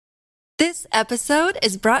This episode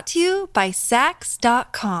is brought to you by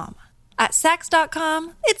Sax.com. At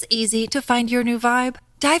Sax.com, it's easy to find your new vibe.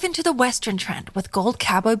 Dive into the Western trend with gold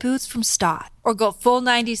cowboy boots from Stott, or go full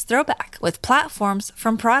 90s throwback with platforms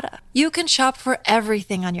from Prada. You can shop for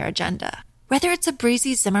everything on your agenda, whether it's a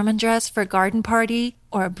breezy Zimmermann dress for a garden party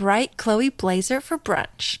or a bright Chloe blazer for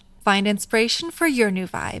brunch. Find inspiration for your new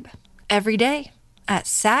vibe every day at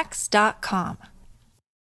Sax.com.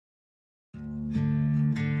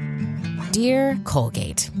 Dear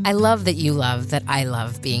Colgate, I love that you love that I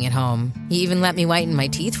love being at home. You even let me whiten my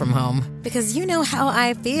teeth from home. Because you know how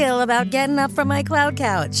I feel about getting up from my cloud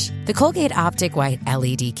couch. The Colgate Optic White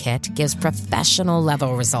LED Kit gives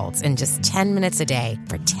professional-level results in just 10 minutes a day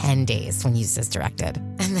for 10 days when used as directed.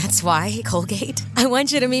 And that's why, Colgate, I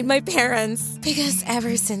want you to meet my parents. Because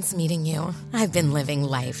ever since meeting you, I've been living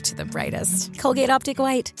life to the brightest. Colgate Optic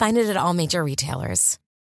White. Find it at all major retailers.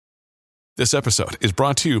 This episode is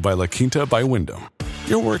brought to you by La Quinta by Wyndham.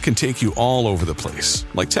 Your work can take you all over the place,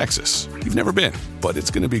 like Texas. You've never been, but it's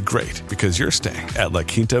going to be great because you're staying at La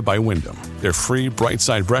Quinta by Wyndham. Their free Bright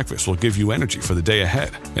Side breakfast will give you energy for the day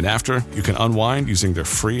ahead. And after, you can unwind using their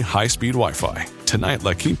free high-speed Wi-Fi. Tonight,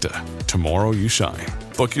 La Quinta. Tomorrow, you shine.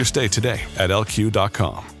 Book your stay today at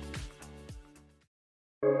lq.com.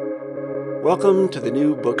 Welcome to the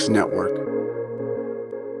New Books Network.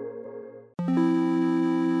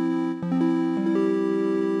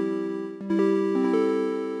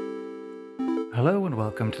 Hello and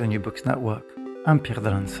welcome to the New Books Network. I'm Pierre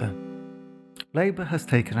Delancey. Labour has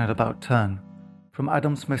taken an about turn. From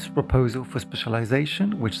Adam Smith's proposal for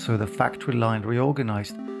specialisation, which saw the factory line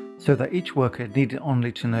reorganised so that each worker needed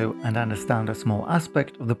only to know and understand a small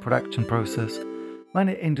aspect of the production process,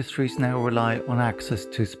 many industries now rely on access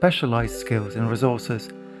to specialised skills and resources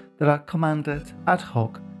that are commanded ad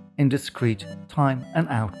hoc in discrete time and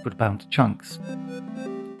output-bound chunks.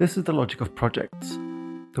 This is the logic of projects.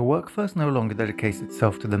 The workforce no longer dedicates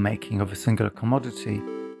itself to the making of a single commodity,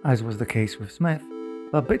 as was the case with Smith,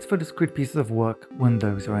 but bids for discrete pieces of work when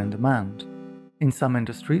those are in demand. In some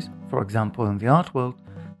industries, for example in the art world,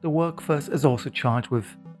 the workforce is also charged with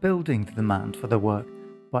building the demand for the work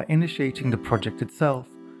by initiating the project itself,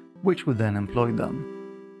 which would then employ them.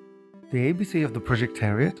 The ABC of the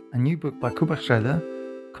Projectariat, a new book by Kuba Schroeder,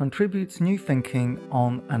 contributes new thinking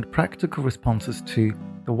on and practical responses to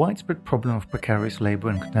the widespread problem of precarious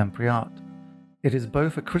labour in contemporary art. It is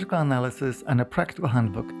both a critical analysis and a practical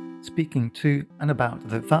handbook, speaking to and about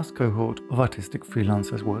the vast cohort of artistic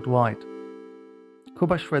freelancers worldwide.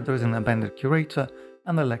 Kuba Schroeder is an embedded curator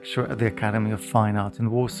and a lecturer at the Academy of Fine Art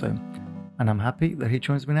in Warsaw, and I'm happy that he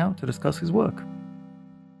joins me now to discuss his work.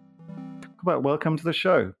 Kuba, welcome to the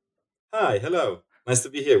show. Hi, hello. Nice to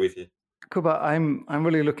be here with you. Kuba, I'm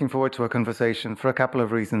really looking forward to a conversation for a couple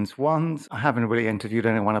of reasons. One, I haven't really interviewed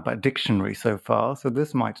anyone about dictionary so far, so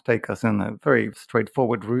this might take us in a very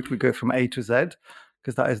straightforward route. We go from A to Z,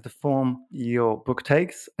 because that is the form your book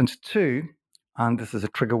takes. And two, and this is a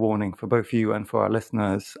trigger warning for both you and for our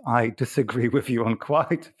listeners, I disagree with you on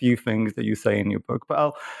quite a few things that you say in your book, but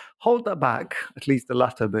I'll hold that back, at least the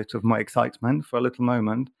latter bit of my excitement, for a little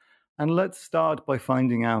moment. And let's start by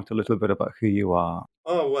finding out a little bit about who you are.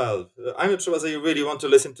 Oh, well, I'm not sure whether you really want to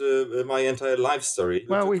listen to my entire life story.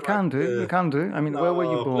 Well, we can do. I mean, where were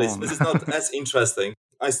you born? Please, this is not as interesting.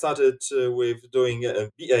 I started with doing a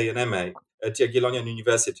BA and MA at Jagiellonian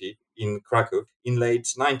University in Krakow in late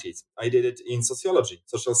 90s. I did it in sociology,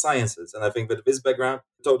 social sciences, and I think that this background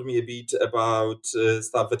taught me a bit about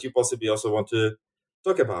stuff that you possibly also want to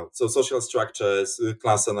talk about. So social structures,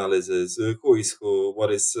 class analysis, who is who,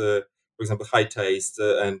 what is, for example, high taste,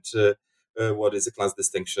 and what is a class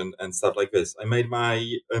distinction and stuff like this. I made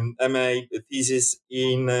my MA thesis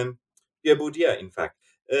in Pierre Bourdieu, in fact.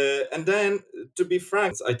 And then, to be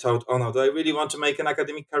frank, I thought, oh no, do I really want to make an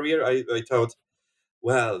academic career? I thought,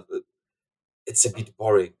 well, it's a bit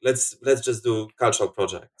boring. Let's just do cultural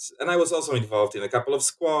projects. And I was also involved in a couple of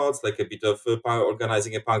squads, like a bit of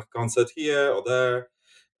organizing a punk concert here or there,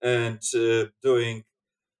 and doing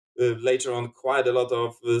later on quite a lot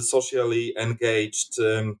of socially engaged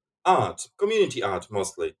art, community art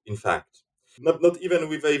mostly, in fact. Not even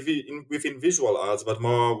within visual arts, but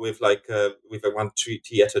more with with a one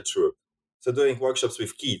theater troupe. So doing workshops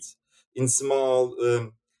with kids in small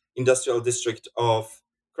industrial district of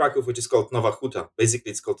Krakow, which is called Nowa Huta.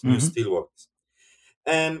 Basically, it's called New Steelworks.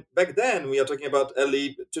 And back then, we are talking about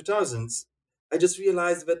early 2000s, I just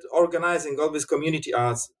realized that organizing all these community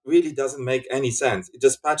arts really doesn't make any sense. It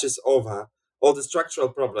just patches over all the structural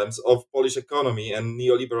problems of Polish economy and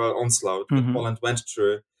neoliberal onslaught that Poland went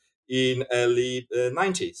through in early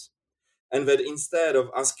 90s. And that instead of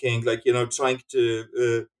asking, trying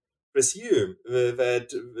to presume that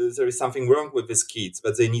there is something wrong with these kids,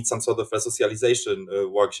 that they need some sort of a socialization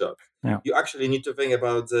workshop. Yeah. You actually need to think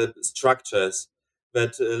about the structures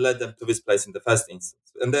that led them to this place in the first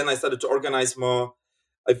instance. And then I started to organize more,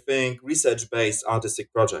 I think, research-based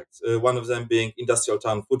artistic projects. One of them being Industrial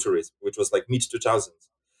Town Futurism, which was like mid-2000s.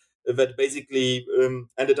 That basically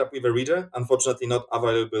ended up with a reader, unfortunately not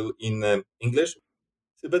available in English.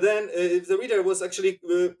 But then the reader was actually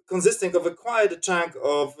consisting of quite a chunk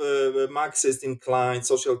of Marxist inclined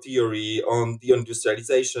social theory on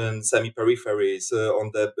deindustrialization, semi-peripheries,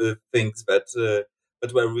 on the things that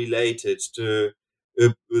were related to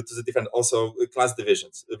the different also class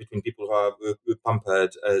divisions between people who are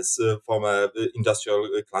pampered as former industrial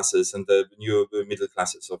classes and the new middle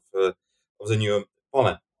classes of the new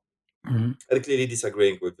Poland. Mm-hmm. And clearly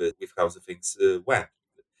disagreeing with how the things went.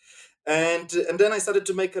 And then I started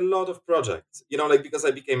to make a lot of projects, like because I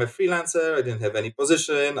became a freelancer, I didn't have any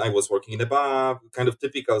position, I was working in a bar, kind of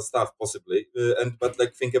typical stuff possibly, but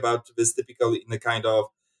like think about this typical in a kind of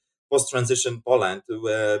post-transition Poland,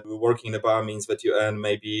 where working in a bar means that you earn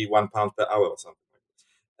maybe £1 per hour or something.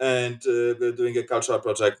 And doing a cultural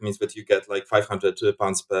project means that you get like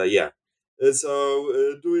 £500 per year.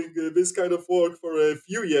 So doing this kind of work for a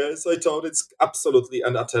few years, I thought it's absolutely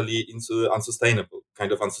and utterly unsustainable.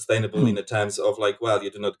 Kind of unsustainable in the terms of like, well, you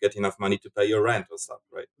do not get enough money to pay your rent or stuff,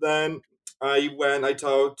 right? Then I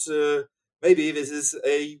thought maybe this is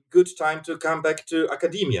a good time to come back to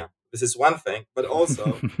academia. This is one thing, but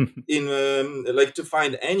also in like to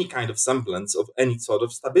find any kind of semblance of any sort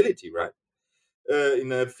of stability, right?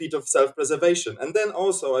 In a feat of self-preservation. And then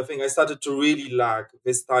also, I think I started to really lack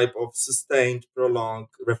this type of sustained, prolonged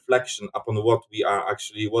reflection upon what we are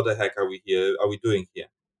actually, what the heck are we doing here?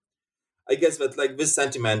 I guess that like this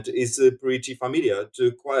sentiment is pretty familiar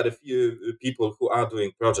to quite a few people who are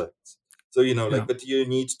doing projects. So, but you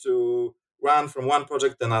need to run from one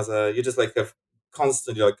project to another. You just like have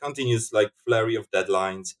constantly, like continuous like flurry of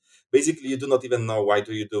deadlines. Basically, you do not even know why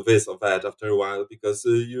do you do this or that after a while, because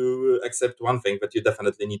you accept one thing, but you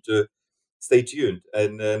definitely need to stay tuned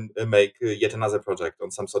and make yet another project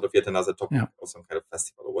on some sort of yet another topic or some kind of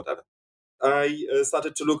festival or whatever. I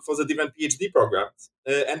started to look for the different PhD programs,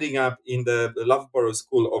 ending up in the Loughborough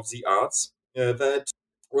School of the Arts that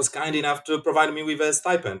was kind enough to provide me with a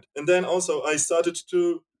stipend. And then also I started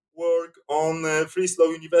to work on Free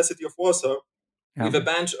Slow University of Warsaw, with a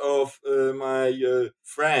bunch of my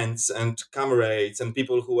friends and comrades and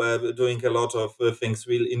people who were doing a lot of things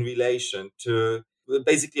in relation to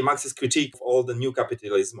basically Marxist critique of all the new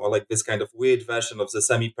capitalism, or like this kind of weird version of the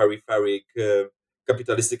semi-peripheric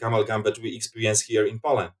capitalistic amalgam that we experience here in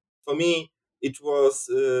Poland. For me, it was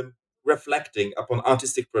reflecting upon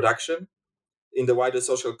artistic production in the wider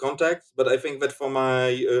social context. But I think that for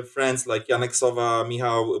my friends like Janek Sowa,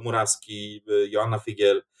 Michał Murawski, Joanna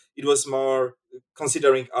Figiel, it was more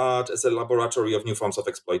considering art as a laboratory of new forms of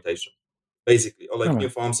exploitation, basically, or like new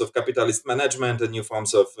forms of capitalist management and new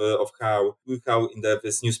forms of how in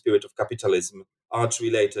this new spirit of capitalism,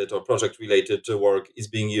 art-related or project-related work is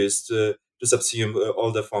being used to subsume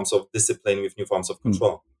all the forms of discipline with new forms of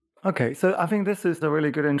control. Okay, so I think this is a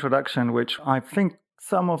really good introduction, which I think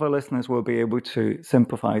some of our listeners will be able to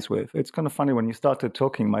sympathize with. It's kind of funny, when you started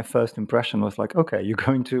talking, my first impression was like, okay, you're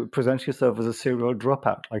going to present yourself as a serial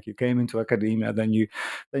dropout. Like you came into academia, then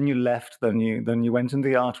you left, then you went into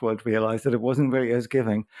the art world, realized that it wasn't really as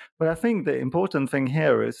giving. But I think the important thing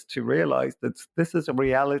here is to realize that this is a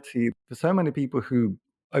reality for so many people who,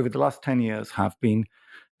 over the last 10 years, have been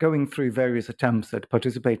going through various attempts at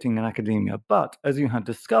participating in academia, but as you had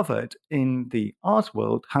discovered, in the art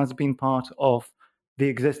world has been part of the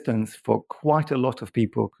existence for quite a lot of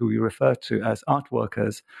people who we refer to as art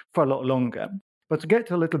workers for a lot longer. But to get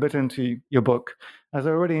a little bit into your book, as I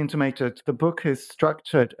already intimated, the book is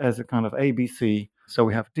structured as a kind of ABC. So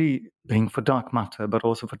we have D being for dark matter, but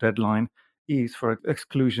also for deadline, E is for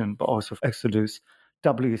exclusion, but also for exodus,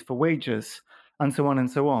 W is for wages, and so on and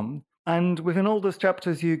so on. And within all those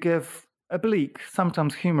chapters, you give a bleak,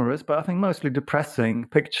 sometimes humorous, but I think mostly depressing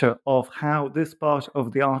picture of how this part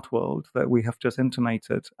of the art world that we have just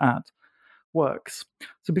intimated at works.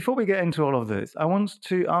 So before we get into all of this, I want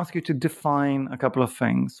to ask you to define a couple of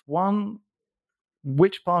things. One,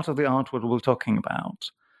 which part of the art world we're talking about,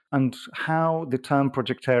 and how the term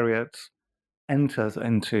projectariat enters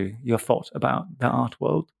into your thought about the art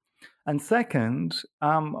world. And second,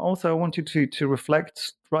 also I want you to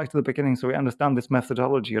reflect right at the beginning, so we understand this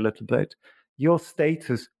methodology a little bit, your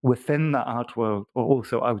status within the art world or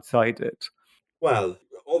also outside it. Well,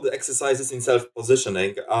 all the exercises in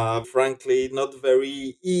self-positioning are frankly not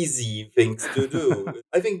very easy things to do.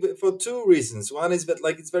 I think for two reasons. One is that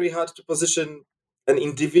it's very hard to position an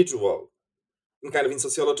individual in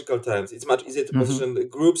sociological terms. It's much easier to Hmm. position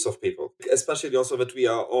groups of people, especially also that we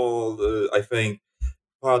are all, I think,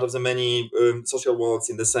 part of the many social worlds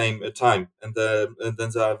in the same time, and then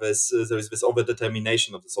there is this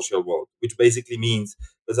overdetermination of the social world, which basically means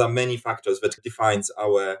there are many factors that defines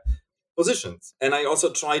our positions. And I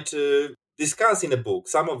also try to discuss in a book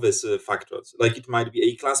some of these factors, like it might be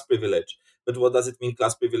a class privilege. But what does it mean,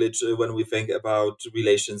 class privilege, when we think about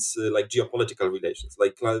relations, like geopolitical relations,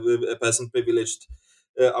 like a person privileged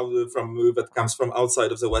that comes from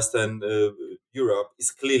outside of the Western Europe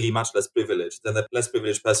is clearly much less privileged than a less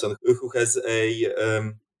privileged person who has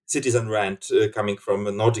a citizen rent coming from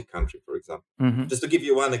a Nordic country, for example. Hmm. Just to give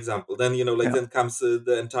you one example, then Yeah. then comes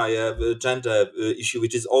the entire gender issue,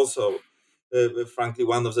 which is also, frankly,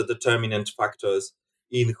 one of the determinant factors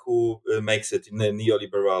in who makes it in the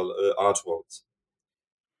neoliberal art world.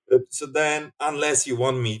 So then, unless you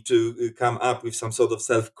want me to come up with some sort of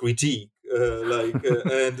self-critique,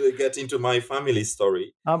 and get into my family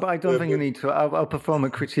story, But I don't think you but need to. I'll perform a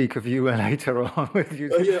critique of you later on with you.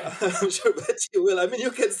 yeah, I'm sure that you will. I mean,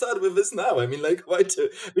 you can start with this now. I mean, why to?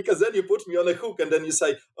 Because then you put me on a hook, and then you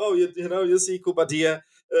say, "Oh, you see, Kuba dear,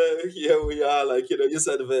 here we are. You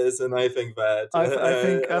said this, and I think that, I think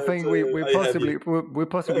and I have you." we're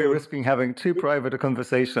possibly Uh, risking having too private a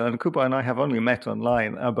conversation. And Kuba and I have only met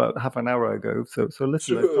online about half an hour ago. So listen, let's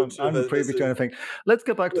true, not. true. I'm This privy to is anything. Let's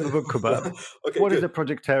get back to the book, Kuba. okay. What is a Good.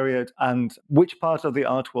 projectariat, and which part of the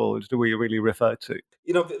art world do we really refer to?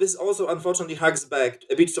 This also unfortunately harks back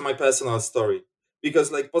a bit to my personal story, because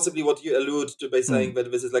possibly what you allude to by saying Mm.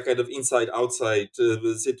 that this is kind of inside outside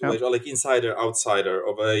Yeah. situation, or insider outsider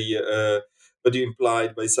of a what you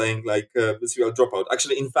implied by saying this real dropout.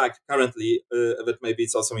 Actually, in fact, currently, that maybe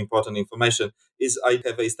it's also important information, is I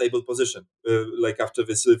have a stable position. After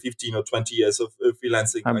this 15 or 20 years of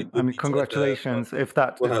freelancing, I I do mean, teach at congratulations if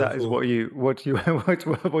that is wonderful. what you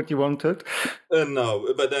what you wanted. No,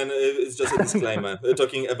 but then it's just a disclaimer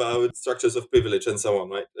talking about structures of privilege and so on,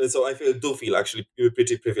 right? So I do feel actually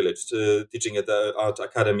pretty privileged teaching at the art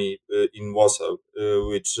academy in Warsaw,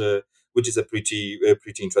 which is a pretty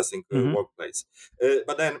interesting Hmm. workplace.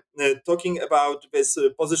 But then talking about this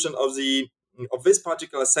position of this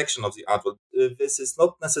particular section of the art world, this is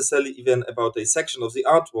not necessarily even about a section of the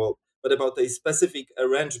art world, but about a specific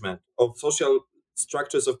arrangement of social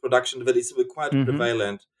structures of production that is quite Hmm.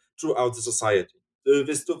 prevalent throughout the society.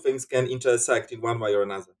 These two things can intersect in one way or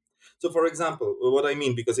another. So, for example, what I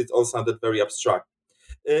mean, because it all sounded very abstract,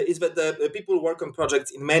 is that the people work on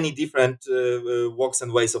projects in many different walks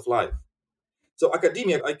and ways of life. So,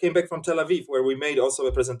 academia, I came back from Tel Aviv, where we made also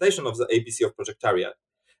a presentation of the ABC of Projectariat.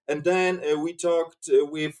 And then we talked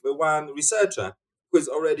with one researcher who is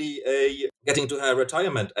already getting to her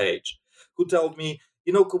retirement age, who told me,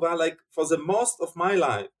 Kuba, for the most of my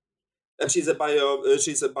life, and she's a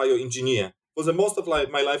bioengineer. For the most of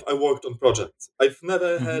my life, I worked on projects. I've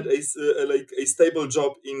never had Hmm. a stable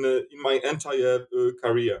job in my entire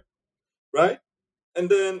career, right? And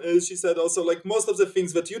then she said also, most of the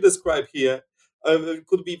things that you describe here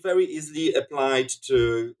could be very easily applied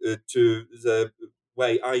to the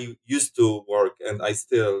way I used to work and I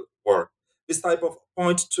still work. This type of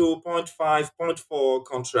point 0.2, point 0.5, point 0.4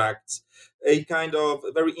 contracts, a kind of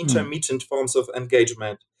very Mm. intermittent forms of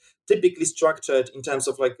engagement, typically structured in terms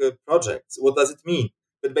of projects. What does it mean?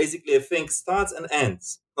 But basically, a thing starts and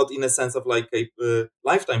ends, not in a sense of a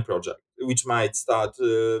lifetime project, which might start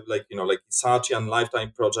like Sartian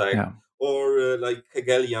lifetime project, Yeah. or like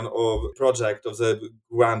Hegelian or project of the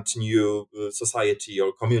grand new society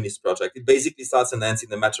or communist project. It basically starts and ends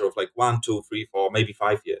in a matter of 1, 2, 3, 4, maybe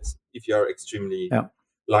 5 years if you are extremely Yeah.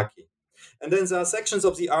 lucky. And then there are sections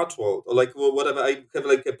of the art world, or whatever. I have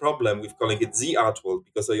a problem with calling it the art world,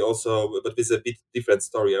 because but with a bit different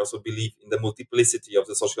story. I also believe in the multiplicity of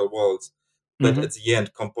the social worlds that Hmm. at the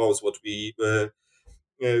end compose what we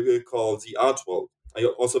call the art world. I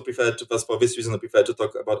also prefer to, for this reason, I prefer to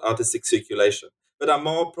talk about artistic circulation, but are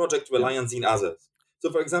more project Yeah. reliant than others.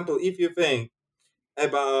 So, for example, if you think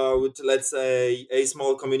about, let's say, a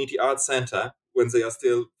small community art center when they are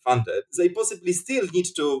still funded, they possibly still need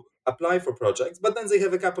to apply for projects, but then they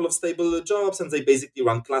have a couple of stable jobs and they basically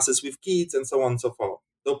run classes with kids and so on and so forth.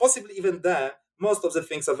 So possibly even there, most of the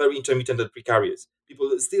things are very intermittent and precarious. People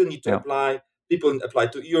still need to Yeah. apply. People apply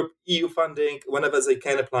to EU funding. Whenever they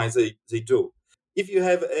can apply, they do. If you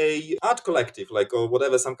have a art collective, or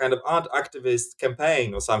whatever, some kind of art activist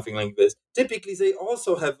campaign or something like this, typically they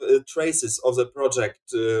also have traces of the project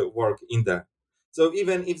work in there. So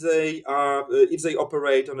even if they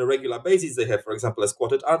operate on a regular basis, they have, for example, a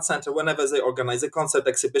squatted art center. Whenever they organize a concert,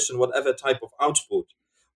 exhibition, whatever type of output,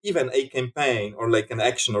 even a campaign or like an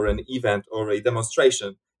action or an event or a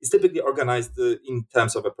demonstration is typically organized in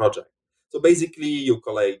terms of a project. So basically, you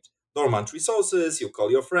collate dormant resources, you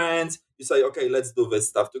call your friends, you say, okay, let's do this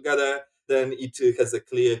stuff together. Then it has a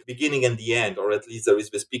clear beginning and the end, or at least there is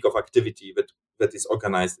this peak of activity that is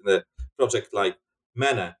organized in a project-like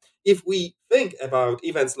manner. If we think about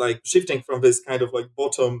events like shifting from this kind of like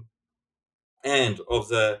bottom end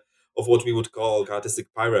of what we would call artistic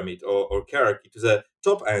pyramid or hierarchy to the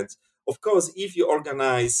top end, of course, if you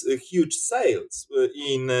organize huge sales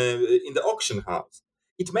in the auction house,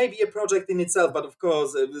 it may be a project in itself, but of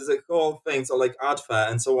course, there's a whole thing, so like art fair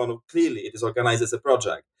and so on. Clearly, it is organized as a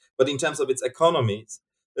project, but in terms of its economies,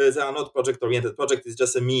 they are not project-oriented. Project is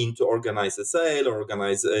just a mean to organize a sale or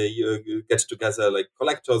organize a get together like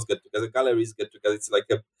collectors, get together galleries, get together. It's like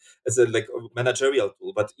a managerial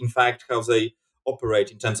tool. But in fact, how they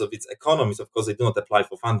operate in terms of its economies, of course, they do not apply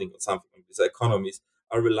for funding or something. These economies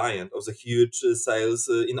are reliant on the huge sales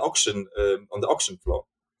in auction on the auction floor.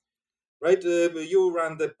 Right, you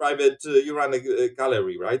run the private, you run a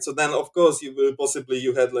gallery, right? So then, of course,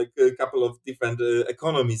 you had like a couple of different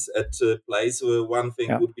economies at place. One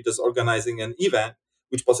thing would be just organizing an event,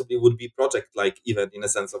 which possibly would be project-like event in a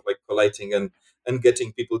sense of like collating and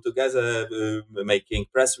getting people together, making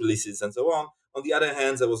press releases and so on. On the other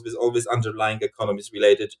hand, there was this always underlying economies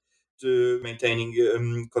related to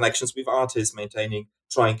maintaining connections with artists,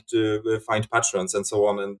 trying to find patrons and so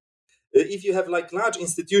on. And if you have like large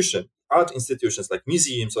art institutions like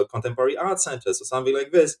museums or contemporary art centers or something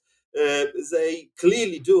like this, they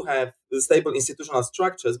clearly do have stable institutional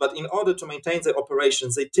structures, but in order to maintain their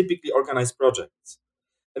operations, they typically organize projects.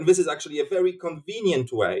 And this is actually a very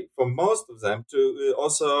convenient way for most of them to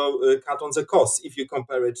also cut on the costs if you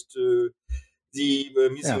compare it to the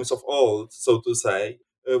museums of old, so to say,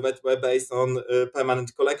 that were based on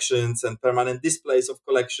permanent collections and permanent displays of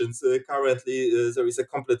collections. Currently, there is a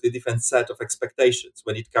completely different set of expectations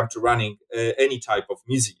when it comes to running any type of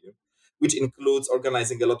museum, which includes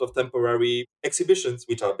organizing a lot of temporary exhibitions,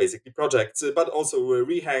 which are basically projects, but also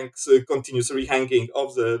rehangs, continuous rehanging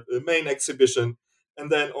of the main exhibition,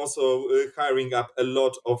 and then also hiring up a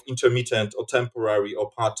lot of intermittent or temporary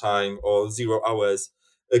or part-time or 0 hours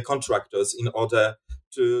contractors in order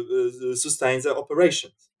to sustain their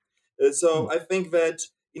operations. So I think that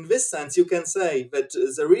in this sense, you can say that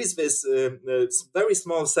there is this very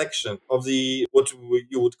small section of the what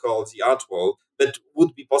you would call the art world that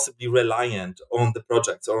would be possibly reliant on the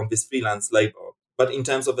projects or on this freelance labor. But in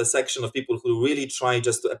terms of a section of people who really try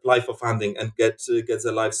just to apply for funding and get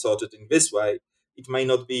their life sorted in this way, it may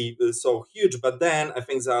not be so huge. But then I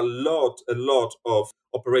think there are a lot of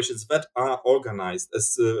operations that are organized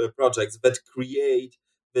as projects that create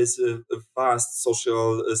this vast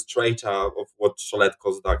social strata of what Sholette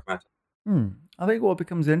calls dark matter. I think what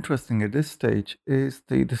becomes interesting at this stage is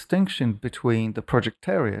the distinction between the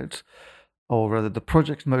projectariat, or rather the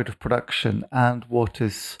project mode of production, and what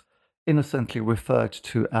is innocently referred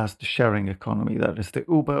to as the sharing economy. That is the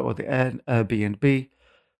Uber or the Airbnb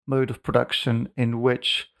mode of production, in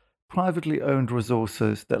which privately owned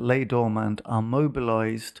resources that lay dormant are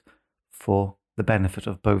mobilized for the benefit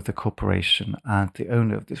of both the corporation and the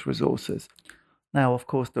owner of these resources. Now, of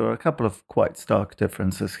course, there are a couple of quite stark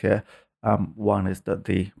differences here. One is that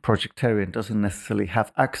the projectarian doesn't necessarily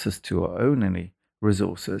have access to or own any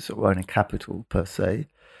resources or any capital per se.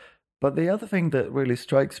 But the other thing that really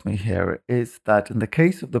strikes me here is that in the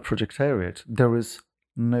case of the projectariat, there is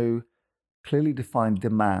no clearly defined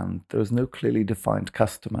demand. There is no clearly defined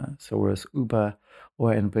customer. So whereas Uber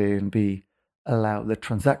or Airbnb allow the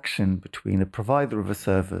transaction between a provider of a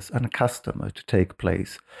service and a customer to take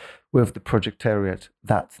place, with the projectariat,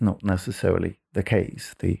 that's not necessarily the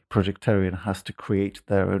case. The projectarian has to create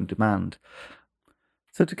their own demand.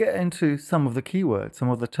 So to get into some of the keywords, some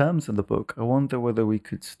of the terms in the book, I wonder whether we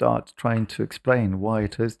could start trying to explain why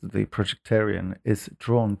it is that the projectarian is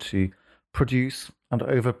drawn to produce and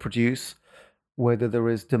overproduce, whether there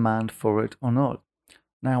is demand for it or not.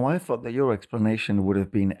 Now, I thought that your explanation would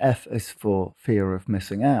have been F is for fear of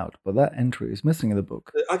missing out, but that entry is missing in the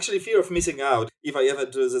book. Actually, fear of missing out, if I ever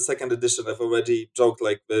do the second edition, I've already joked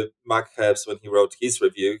like Mark Herbst when he wrote his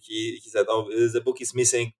review. He said, the book is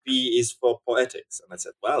missing, P is for poetics. And I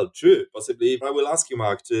said, well, true. Possibly, I will ask you,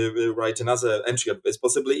 Mark, to write another entry on this.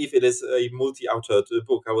 Possibly, if it is a multi-authored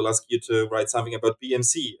book, I will ask you to write something about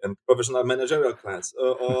PMC and professional managerial class,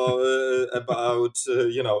 or about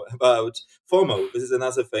FOMO. This is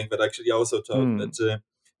another thing that actually I also thought that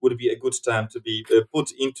would be a good time to be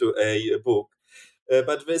put into a book.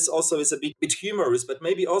 But this also is a bit humorous, but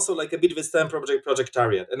maybe also like a bit this term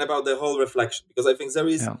projectariat and about the whole reflection. Because I think there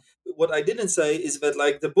is, what I didn't say is that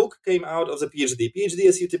like the book came out of the PhD. PhD,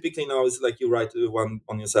 as you typically know, is like you write one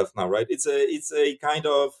on yourself now, right? It's a kind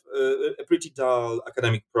of a pretty dull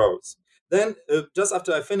academic prose. Then, just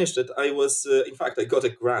after I finished it, I was, in fact, I got a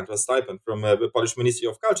grant, a stipend from the Polish Ministry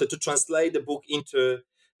of Culture to translate the book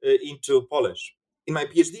into Polish. In my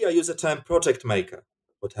PhD, I use the term project maker.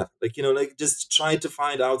 What happened? Like, like just try to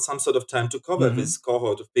find out some sort of term to cover this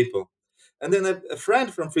cohort of people. And then a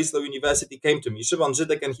friend from Frieslau University came to me, Szymon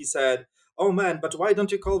Żydek, and he said, "Oh man, but why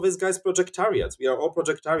don't you call these guys projectariats? We are all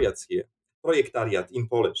projectariats here." Projektariat in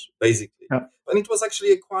Polish, basically. Yeah. And it was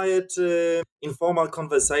actually a quiet, informal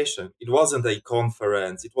conversation. It wasn't a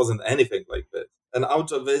conference. It wasn't anything like that. And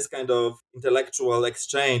out of this kind of intellectual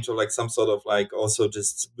exchange, or like some sort of like also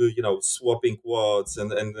just, swapping words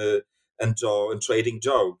and trading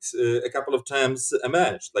jokes, a couple of terms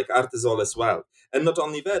emerged, like artisol as well. And not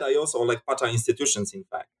only that, I also like PATA institutions, in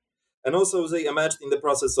fact. And also they emerged in the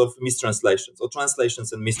process of mistranslations or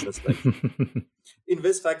translations and mistranslations. In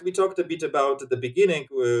this fact, we talked a bit about at the beginning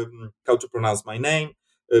how to pronounce my name,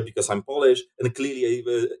 because I'm Polish, and clearly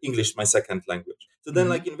English my second language. So then,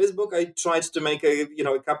 like in this book, I tried to make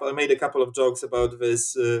I made a couple of jokes about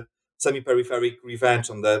this semi-peripheric revenge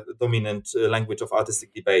on the dominant language of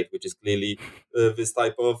artistic debate, which is clearly this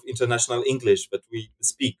type of international English that we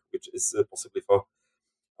speak, which is possibly for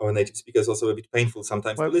our native speakers also a bit painful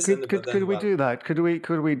sometimes to listen. Could we do that? Could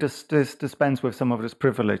we just dispense with some of this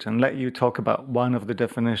privilege and let you talk about one of the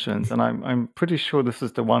definitions? And I'm pretty sure this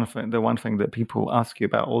is the one thing that people ask you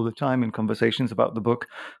about all the time in conversations about the book,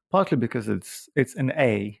 partly because it's an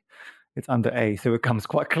A. It's under A, so it comes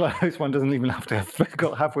quite close. One doesn't even have to have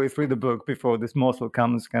got halfway through the book before this morsel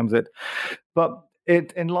comes it. But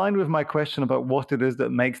it, in line with my question about what it is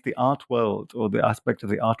that makes the art world, or the aspect of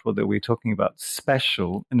the art world that we're talking about,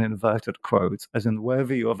 special, in inverted quotes, as in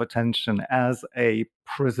worthy of attention as a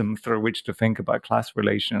prism through which to think about class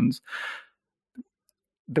relations,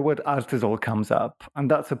 the word artisol comes up,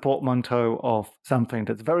 and that's a portmanteau of something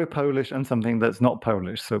that's very Polish and something that's not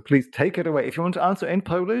Polish. So please take it away. If you want to answer in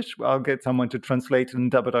Polish, I'll get someone to translate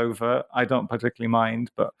and dub it over. I don't particularly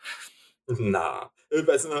mind, but... Nah,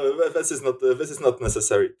 this is not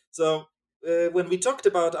necessary. So when we talked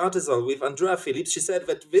about artisol with Andrea Phillips, she said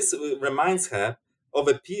that this reminds her of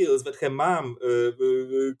appeals that her mom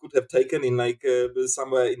could have taken in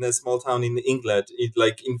somewhere in a small town in England, in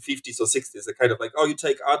 50s or 60s. A kind of like, oh, you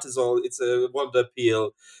take artisol, it's a wonder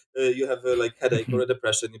pill. You have a headache or a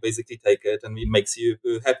depression, you basically take it, and it makes you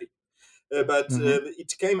happy. But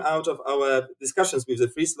it came out of our discussions with the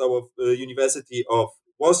Frieslau University of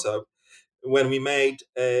Warsaw, when we made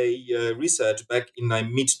a research back in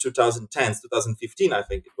mid-2010s, 2015, I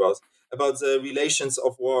think it was, about the relations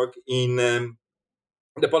of work in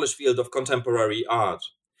the Polish field of contemporary art.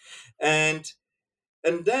 And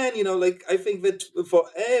then, I think that for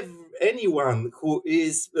anyone who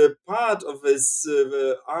is part of this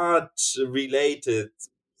art-related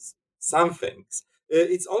somethings,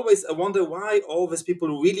 it's always a wonder why all these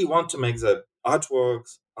people really want to make the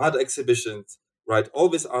artworks, art exhibitions, write all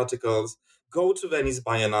these articles, go to Venice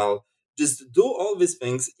Biennale, just do all these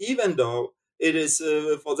things, even though it is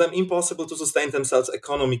for them impossible to sustain themselves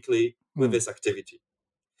economically with this activity,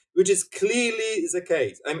 which is clearly the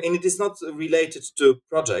case. I mean, it is not related to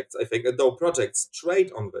projects, I think, though projects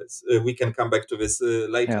trade on this. We can come back to this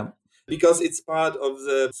later, because it's part of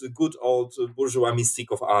the good old bourgeois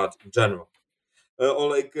mystique of art in general.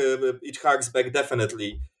 It harks back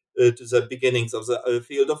definitely to the beginnings of the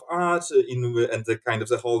field of art and the kind of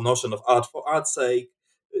the whole notion of art for art's sake.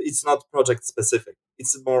 It's not project specific.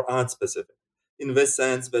 It's more art specific in this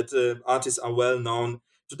sense that artists are well known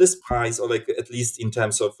to despise, or at least in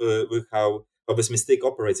terms of how this mystique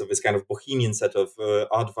operates, of this kind of bohemian set of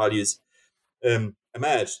art values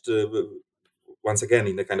emerged once again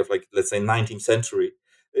in the kind of let's say 19th century.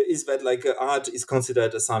 Is that art is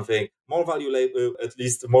considered as something more valuable, at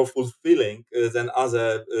least more fulfilling than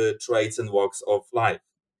other traits and walks of life.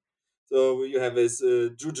 So you have this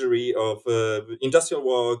drudgery of industrial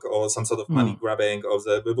work or some sort of money grabbing of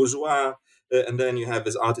the bourgeois, and then you have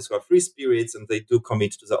these artists who are free spirits and they do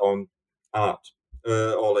commit to their own art,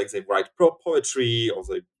 or they write poetry, or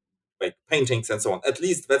they make paintings and so on. At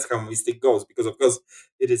least that's how mystic goes, because of course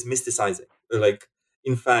it is mysticizing.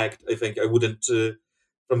 In fact, I think I wouldn't.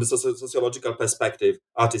 From the sociological perspective,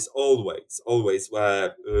 artists always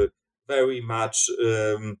were very much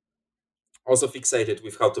also fixated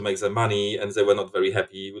with how to make their money, and they were not very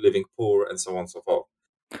happy living poor, and so on and so forth.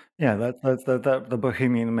 Yeah, the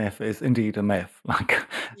Bohemian myth is indeed a myth. Like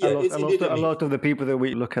Yeah, it's indeed a a myth. lot of the people that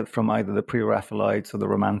we look at from either the pre-Raphaelites or the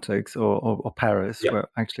Romantics or Paris Yeah, were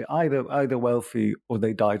actually either wealthy or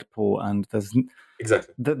they died poor. And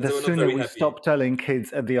exactly. the They were not sooner very we happy. stop telling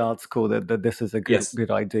kids at the art school that this is a Yes.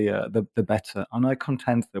 good idea, the better. And I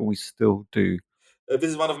contend that we still do.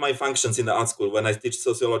 This is one of my functions in the art school when I teach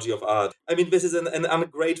sociology of art. I mean, this is an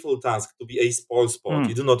ungrateful task to be a spoil sport.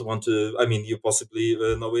 You do not want to. I mean, you possibly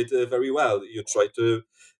know it very well. You try to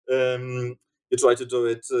do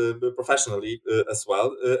it professionally as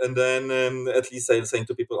well, and then at least saying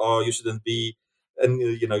to people, "Oh, you shouldn't be." And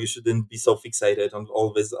you shouldn't be so fixated on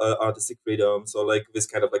all this artistic freedoms or like this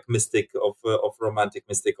kind of like mystic of romantic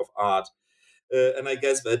mystic of art. And I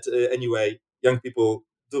guess that anyway, young people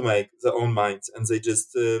do make their own minds, and they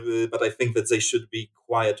just. But I think that they should be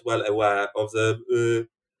quite well aware of the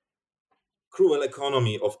cruel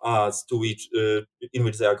economy of arts to which in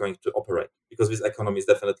which they are going to operate, because this economy is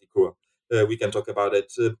definitely cruel. We can talk about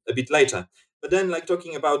it a bit later. But then, like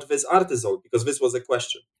talking about this artisan, because this was a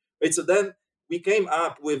question, right? So then we came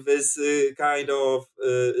up with this kind of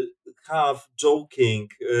half joking.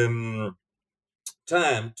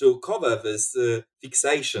 Term to cover this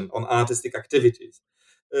fixation on artistic activities.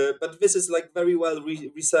 But this is like very well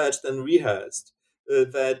researched and rehearsed.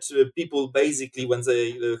 That people basically, when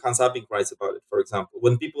they Hans Abing writes about it, for example,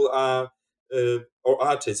 when people are or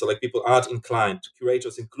artists or like people art inclined,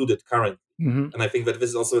 curators included currently, and I think that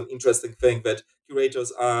this is also an interesting thing that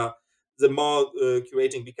curators are the more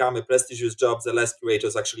curating become a prestigious job, the less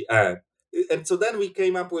curators actually earn. And so then we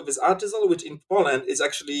came up with this artisan, which in Poland is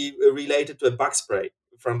actually related to a bug spray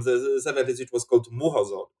from the 70s, which was called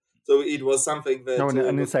muhozol. So it was something that An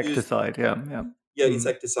was insecticide, used, yeah,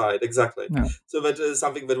 insecticide, exactly. Yeah. So that is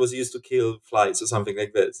something that was used to kill flies or something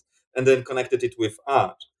like this, and then connected it with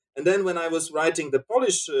art. And then when I was writing the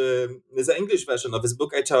English version of this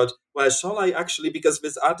book, I thought, well, shall I actually, because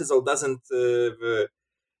this artisan doesn't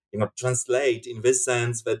translate in this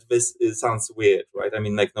sense that this sounds weird, right? I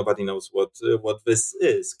mean, like nobody knows what this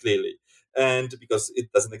is clearly, and because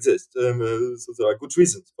it doesn't exist, so there are good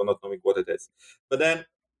reasons for not knowing what it is. But then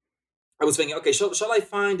I was thinking, okay, shall I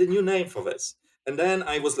find a new name for this? And then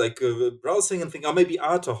I was like browsing and thinking, oh, maybe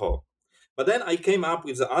alcohol. But then I came up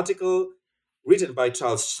with the article written by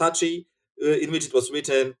Charles Saatchi, in which it was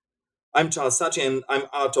written, "I'm Charles Saatchi and I'm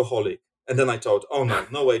alcoholic." And then I thought, oh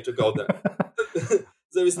no way to go there.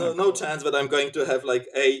 There is no chance that I'm going to have like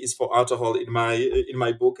A is for alcohol in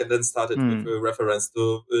my book, and then started with a reference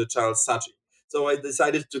to Charles Saatchi. So I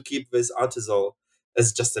decided to keep this artisan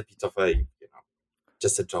as just a bit of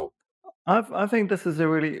just a joke. I think this is a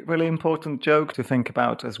really important joke to think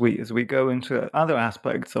about as we go into other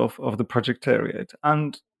aspects of the projectariat.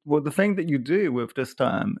 And well, the thing that you do with this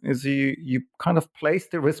term is you kind of place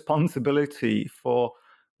the responsibility for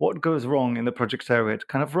what goes wrong in the projectariat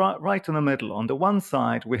kind of right in the middle. On the one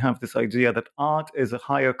side, we have this idea that art is a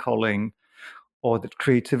higher calling, or that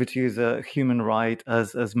creativity is a human right,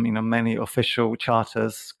 as many official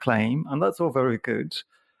charters claim, and that's all very good.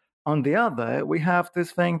 On the other, we have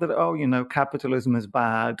this thing that, capitalism is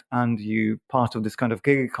bad and you part of this kind of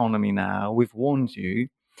gig economy now. We've warned you.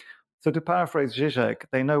 So to paraphrase Zizek,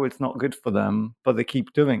 they know it's not good for them, but they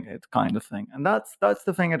keep doing it, kind of thing. And that's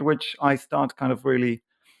the thing at which I start kind of really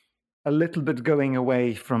a little bit going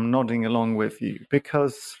away from nodding along with you,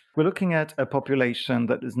 because we're looking at a population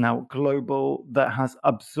that is now global, that has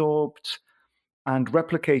absorbed and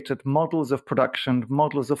replicated models of production,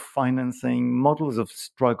 models of financing, models of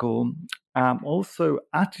struggle, also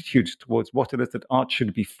attitudes towards what it is that art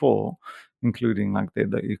should be for, including like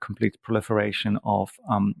the complete proliferation of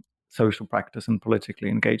social practice and politically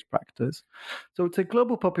engaged practice. So it's a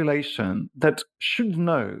global population that should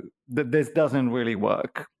know that this doesn't really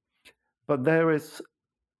work, but there is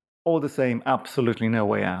all the same absolutely no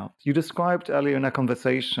way out. You described earlier in our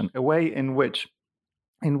conversation a way in which,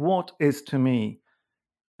 in what is to me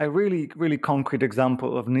a really, really concrete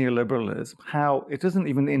example of neoliberalism, how it isn't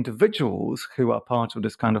even individuals who are part of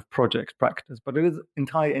this kind of project practice, but it is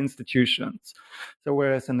entire institutions. So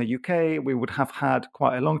whereas in the UK, we would have had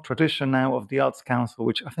quite a long tradition now of the Arts Council,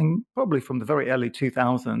 which I think probably from the very early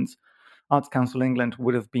 2000s, Arts Council England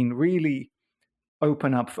would have been really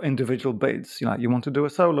open up for individual bids. You want to do a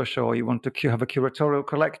solo show, you want to have a curatorial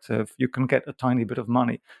collective, you can get a tiny bit of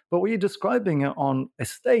money. But what you're describing on a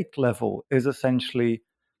state level is essentially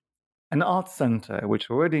an arts center,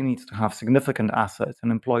 which already needs to have significant assets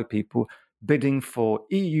and employ people, bidding for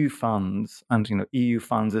EU funds. And EU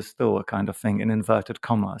funds is still a kind of thing in inverted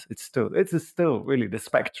commas. It's still really the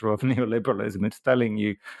specter of neoliberalism. It's telling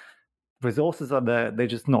you resources are there, they're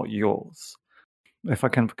just not yours. if I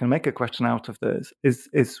can make a question out of this,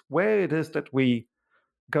 is where it is that we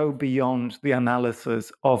go beyond the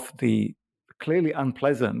analysis of the clearly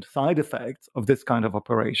unpleasant side effects of this kind of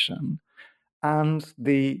operation and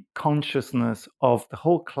the consciousness of the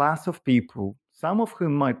whole class of people, some of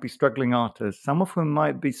whom might be struggling artists, some of whom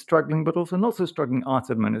might be struggling, but also not so struggling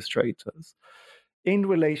art administrators, in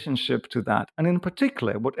relationship to that. And in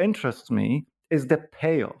particular, what interests me is the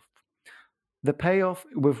payoff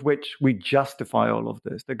with which we justify all of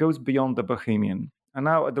this, that goes beyond the bohemian. And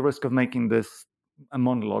now, at the risk of making this a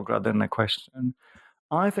monologue rather than a question,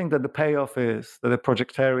 I think that the payoff is that the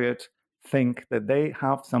Projectariat think that they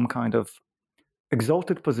have some kind of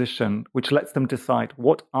exalted position which lets them decide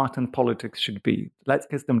what art and politics should be, lets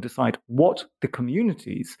them decide what the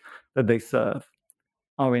communities that they serve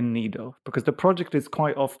are in need of. Because the project is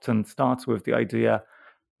quite often starts with the idea,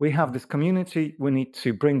 we have this community, we need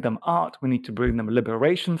to bring them art, we need to bring them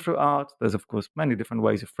liberation through art. There's, of course, many different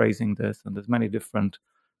ways of phrasing this, and there's many different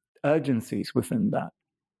urgencies within that.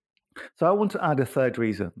 So I want to add a third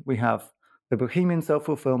reason. We have the bohemian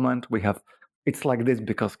self-fulfillment, we have it's like this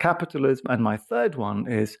because capitalism, and my third one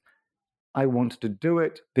is I want to do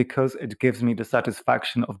it because it gives me the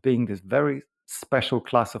satisfaction of being this very special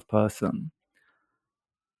class of person.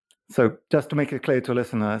 So just to make it clear to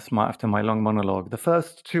listeners after my long monologue, the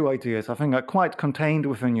first two ideas I think are quite contained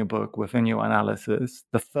within your book, within your analysis.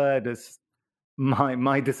 The third is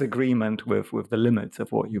my disagreement with the limits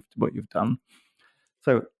of what you've done.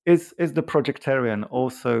 So is the Projectarian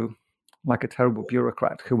also like a terrible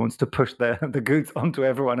bureaucrat who wants to push the goods onto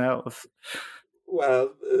everyone else?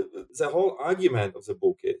 Well, the whole argument of the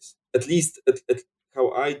book is, at least at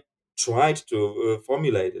how I tried to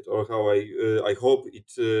formulate it, or how I hope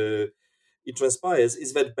it transpires,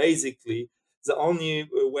 is that basically the only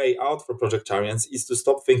way out for Projectarians is to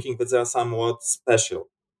stop thinking that they are somewhat special,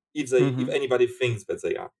 if anybody thinks that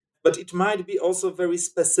they are. But it might be also very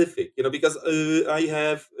specific, because I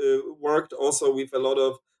have worked also with a lot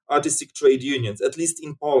of artistic trade unions, at least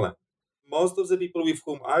in Poland. Most of the people with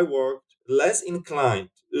whom I worked less inclined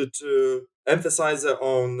to emphasize their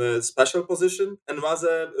own special position, and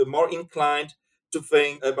rather more inclined to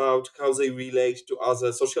think about how they relate to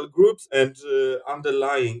other social groups, and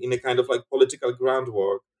underlying in a kind of like political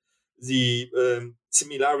groundwork the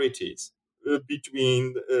similarities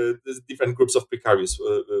between the different groups of precarious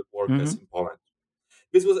workers in Poland.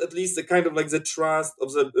 This was at least the kind of like the trust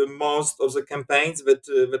of the most of the campaigns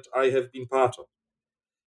that I have been part of,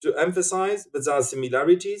 to emphasize that there are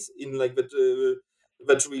similarities in like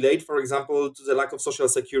that relate, for example, to the lack of social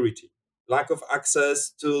security, lack of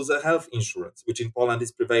access to the health insurance, which in Poland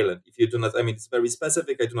is prevalent. If you do not, it's very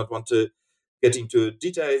specific. I do not want to get into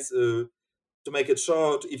details. To make it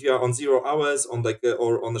short, if you are on 0 hours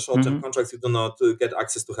or on the short-term contracts, you do not get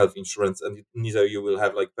access to health insurance, and neither you will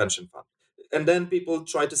have like pension fund. And then people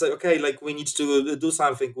try to say, okay, like we need to do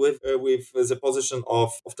something with the position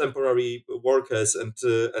of temporary workers and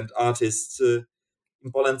artists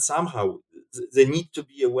in Poland. Somehow there need to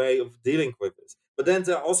be a way of dealing with this. But then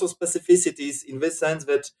there are also specificities in this sense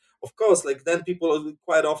that, of course, like then people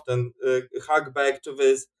quite often hark back to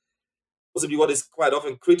this, possibly what is quite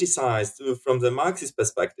often criticized from the Marxist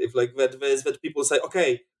perspective, like that people say,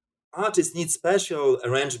 okay, artists need special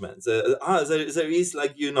arrangements. There is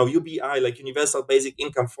like, UBI, like universal basic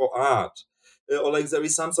income for art. Or like there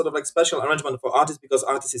is some sort of like special arrangement for artists because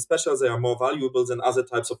artists is special, they are more valuable than other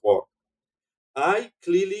types of work. I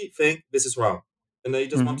clearly think this is wrong. And I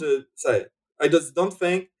just want to say, I just don't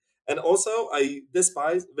think, and also I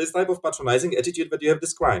despise this type of patronizing attitude that you have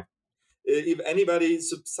described. If anybody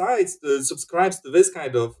subscribes to this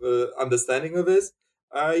kind of understanding of this,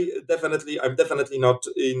 I'm definitely not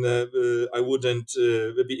in. I wouldn't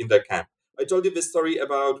be in their camp. I told you this story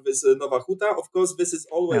about this Nowa Huta. Of course, this is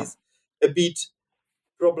always a bit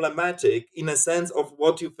problematic in a sense of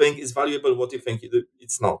what you think is valuable, what you think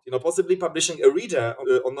it's not. Possibly publishing a reader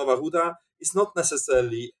on Nowa Huta is not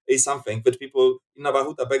necessarily something that people in Nowa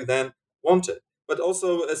Huta back then wanted. But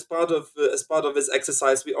also, as part of this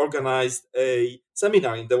exercise, we organized a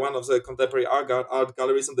seminar in one of the contemporary art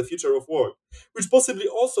galleries on the future of work, which possibly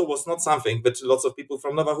also was not something that lots of people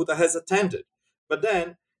from Nowa Huta has attended. But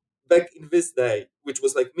then, back in this day, which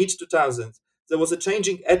was like mid-2000s, there was a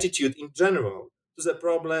changing attitude in general to the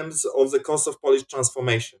problems of the cost of Polish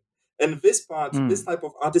transformation. And this type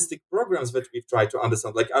of artistic programs that we've tried to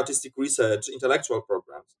understand, like artistic research, intellectual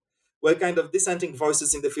programs, were kind of dissenting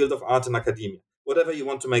voices in the field of art and academia. Whatever you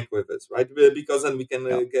want to make with it, right? Because then we can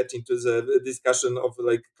get into the discussion of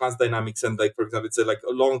like class dynamics, and like, for example, it's a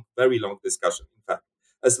long, very long discussion, in fact,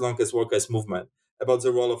 as long as workers' movement about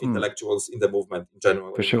the role of intellectuals in the movement in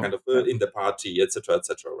general, in the party, etc.,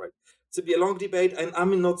 right? It's a long debate, and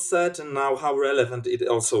I'm not certain now how relevant it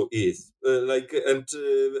also is,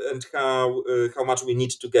 and how much we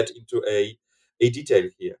need to get into a detail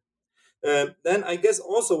here. Then I guess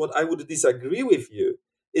also what I would disagree with you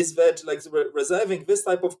is that reserving this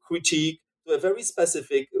type of critique to a very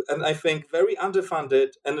specific and I think very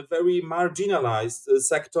underfunded and very marginalized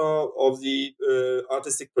sector of the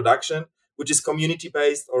artistic production, which is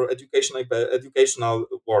community-based or educational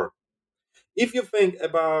work. If you think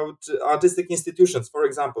about artistic institutions, for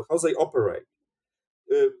example, how they operate,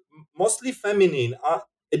 mostly feminine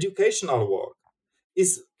educational work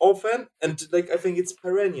is often, and I think it's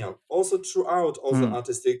perennial, also throughout all the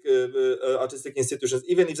artistic institutions,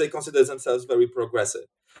 even if they consider themselves very progressive.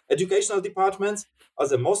 Educational departments are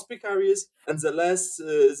the most precarious and the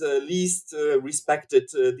least respected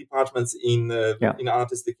departments in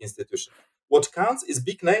artistic institutions. What counts is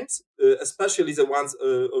big names, especially the ones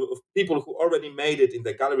of people who already made it in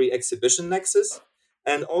the gallery exhibition nexus,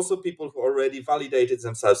 and also people who already validated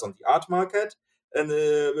themselves on the art market and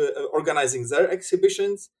organizing their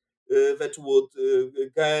exhibitions that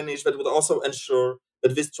would also ensure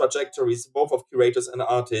that these trajectories, both of curators and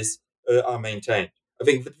artists, are maintained. I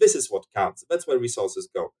think that this is what counts. That's where resources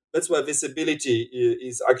go. That's where visibility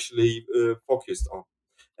is actually focused on.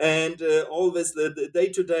 And all this, the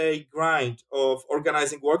day-to-day grind of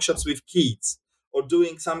organizing workshops with kids or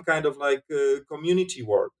doing some kind of community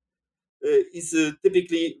work is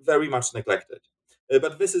typically very much neglected.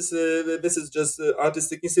 But this is just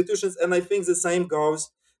artistic institutions, and I think the same goes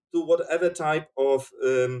to whatever type of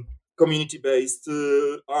community-based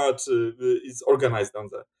art is organized on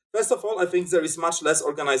there. First of all, I think there is much less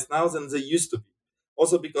organized now than there used to be,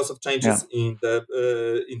 also because of changes in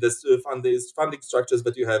the funding structures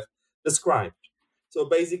that you have described. So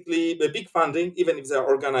basically, the big funding, even if they are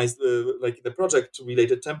organized like the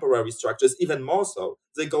project-related temporary structures, even more so,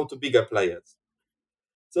 they go to bigger players.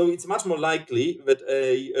 So it's much more likely that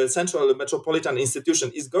a central metropolitan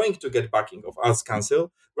institution is going to get backing of Arts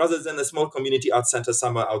Council rather than a small community art centre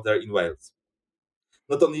somewhere out there in Wales.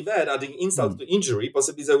 Not only that, adding insult to injury,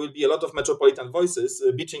 possibly there will be a lot of metropolitan voices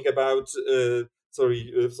bitching about,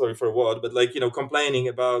 sorry for a word, but complaining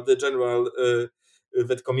about the general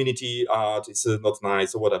that community art is not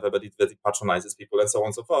nice or whatever, but that it patronizes people and so on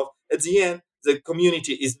and so forth. At the end, the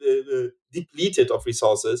community is depleted of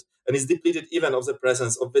resources and is depleted even of the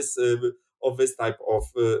presence of this type of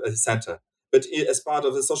center. But as part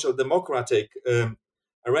of the social democratic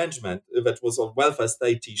arrangement that was a welfare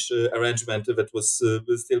state-ish arrangement that was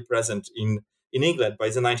still present in England by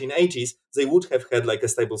the 1980s, they would have had a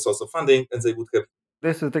stable source of funding, and they would have.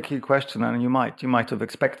 This is the key question, and you might have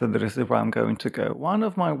expected that this is where I'm going to go. One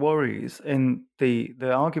of my worries in the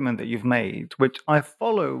argument that you've made, which I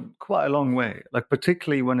follow quite a long way,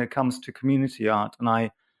 particularly when it comes to community art, and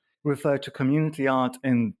I refer to community art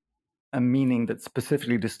in a meaning that's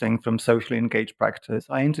specifically distinct from socially engaged practice.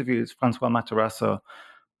 I interviewed Francois Matarasso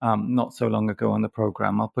not so long ago on the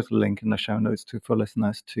program. I'll put a link in the show notes for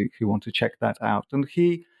listeners who want to check that out. And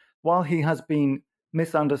while he has been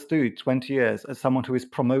misunderstood 20 years as someone who is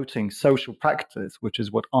promoting social practice, which is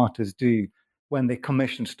what artists do when they're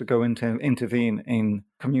commissioned to go intervene in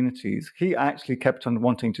communities, he actually kept on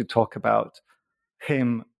wanting to talk about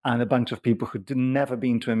him and a bunch of people who'd never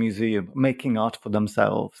been to a museum making art for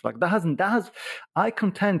themselves. I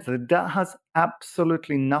contend that has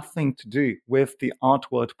absolutely nothing to do with the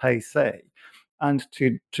artwork per se. And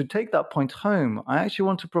to take that point home, I actually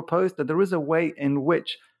want to propose that there is a way in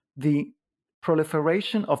which the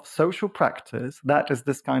proliferation of social practice, that is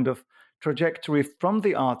this kind of trajectory from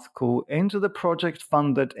the art school into the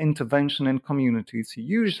project-funded intervention in communities,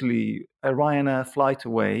 usually a Ryanair flight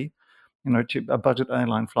away, a budget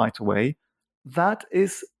airline flight away, that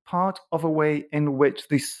is part of a way in which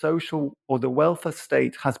the social or the welfare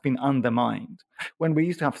state has been undermined. When we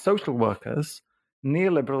used to have social workers,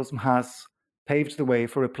 neoliberalism has paved the way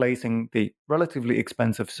for replacing the relatively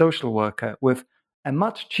expensive social worker with a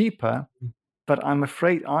much cheaper, but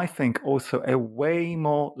I think also a way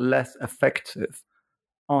less effective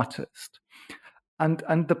artist.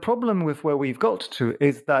 And the problem with where we've got to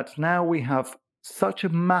is that now we have such a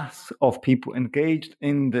mass of people engaged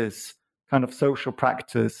in this kind of social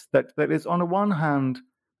practice that is, on the one hand,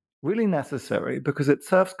 really necessary because it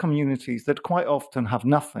serves communities that quite often have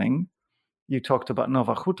nothing. You talked about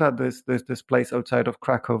Nowa Huta, this place outside of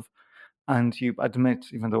Krakow, and you admit,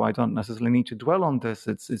 even though I don't necessarily need to dwell on this,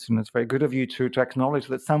 it's very good of you to acknowledge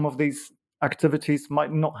that some of these activities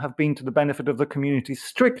might not have been to the benefit of the community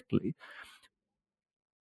strictly.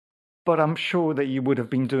 But I'm sure that you would have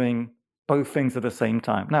been doing both things at the same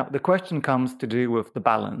time. Now, the question comes to do with the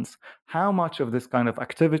balance. How much of this kind of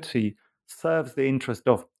activity serves the interest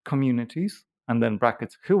of communities? And then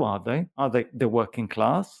brackets, who are they? Are they the working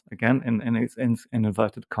class? Again, in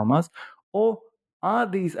inverted commas. Or are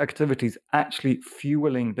these activities actually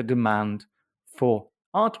fueling the demand for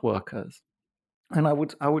art workers? And I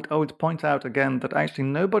would point out again that actually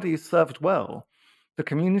nobody is served well. The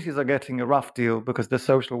communities are getting a rough deal because the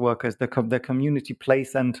social workers, their community play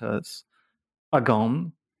centers are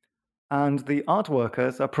gone, and the art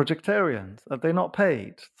workers are projectarians. They're not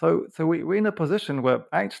paid. So we're in a position where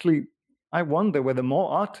actually I wonder whether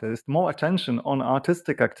more attention on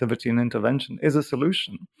artistic activity and intervention is a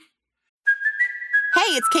solution.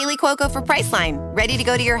 Hey, it's Kaylee Cuoco for Priceline. Ready to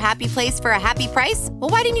go to your happy place for a happy price? Well,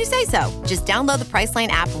 why didn't you say so? Just download the Priceline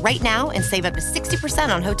app right now and save up to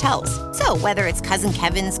 60% on hotels. So whether it's Cousin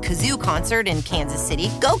Kevin's Kazoo Concert in Kansas City,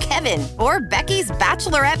 go Kevin, or Becky's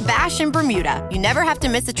Bachelorette Bash in Bermuda, you never have to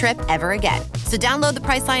miss a trip ever again. So download the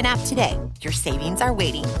Priceline app today. Your savings are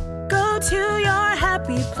waiting. Go to your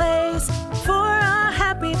happy place for a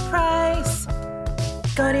happy price.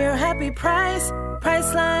 Go to your happy price,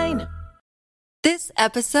 Priceline. This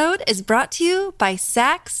episode is brought to you by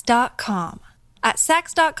Saks.com. At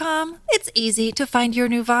Saks.com, it's easy to find your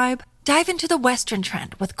new vibe. Dive into the Western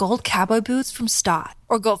trend with gold cowboy boots from Stott,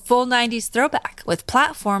 or go full 90s throwback with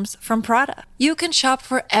platforms from Prada. You can shop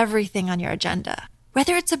for everything on your agenda,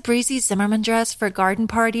 whether it's a breezy Zimmermann dress for a garden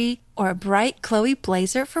party or a bright Chloe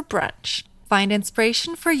blazer for brunch. Find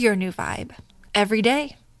inspiration for your new vibe every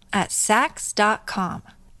day at Saks.com.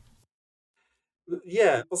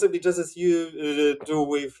 Yeah, possibly just as you do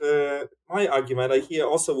with my argument, I here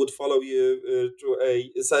also would follow you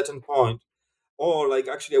to a certain point, or like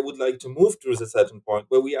actually I would like to move to a certain point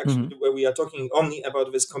where we actually where we are talking only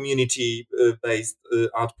about this community based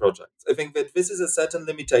art projects. I think that this is a certain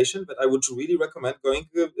limitation, but I would really recommend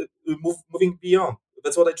moving beyond.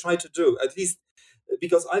 That's what I try to do, at least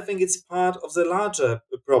because I think it's part of the larger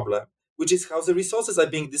problem, which is how the resources are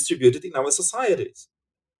being distributed in our societies.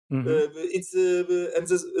 And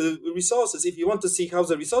the resources. If you want to see how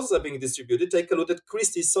the resources are being distributed, take a look at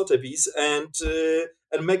Christie's, Sotheby's, and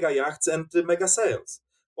mega yachts and mega sales,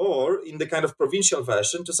 or in the kind of provincial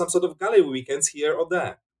version, to some sort of gallery weekends here or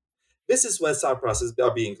there. This is where surpluses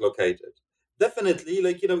are being located. Definitely,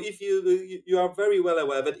 like if you are very well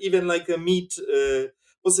aware that even like a meat,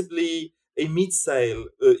 possibly a meat sale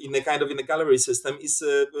in a gallery system is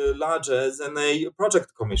larger than a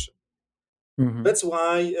project commission. That's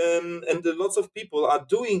why, and lots of people are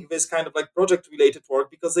doing this kind of like project-related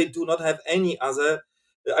work because they do not have any other.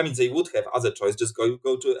 I mean, they would have other choice, just go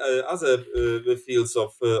to other fields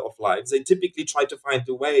of life. They typically try to find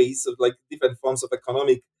the ways of like different forms of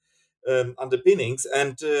economic underpinnings,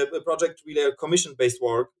 and project-related commission-based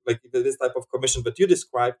work, like this type of commission that you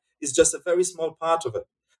describe, is just a very small part of it.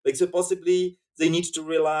 Like, so possibly they need to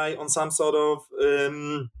rely on some sort of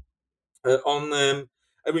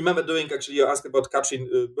I remember doing, actually, you asked about Katrin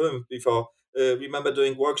Böhm before. Remember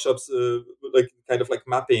doing workshops, like kind of like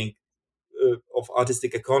mapping of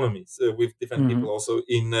artistic economies with different people, also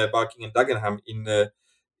in Barking and Dagenham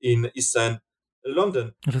in Eastern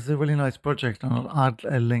London. It is a really nice project, and I'll add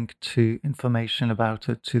a link to information about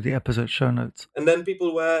it to the episode show notes. And then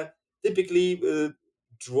people were typically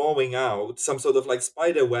drawing out some sort of like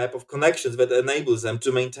spider web of connections that enables them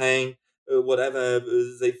to maintain whatever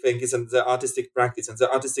they think is the artistic practice. And the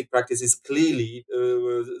artistic practice is clearly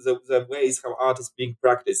the ways how art is being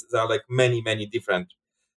practiced. There are like many different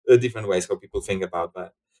ways how people think about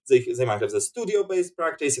that. They might have the studio-based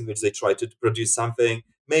practice in which they try to produce something,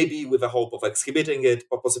 maybe with a hope of exhibiting it,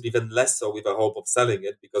 or possibly even less so with a hope of selling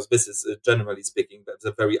it, because this is, generally speaking, that's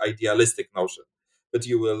a very idealistic notion, that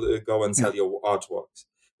you will go and sell your artworks.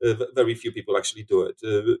 Very few people actually do it.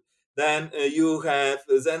 Then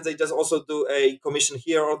then they just also do a commission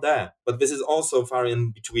here or there, but this is also far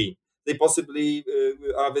in between. They possibly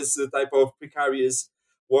are this type of precarious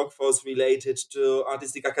workforce related to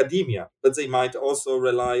artistic academia, but they might also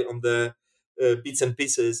rely on the bits and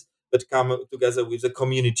pieces that come together with the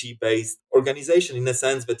community-based organization, in a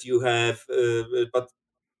sense that you have, but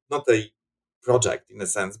not a project in a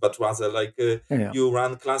sense, but rather like you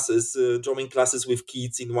run classes, drawing classes with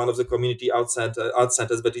kids in one of the community art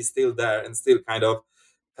centers, but is still there and still kind of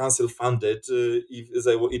council funded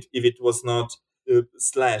if it was not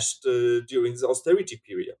slashed during the austerity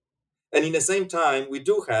period. And in the same time, we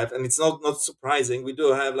do have, and it's not surprising, we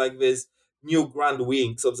do have like this new grand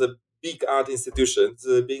wings of the big art institutions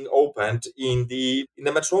being opened in the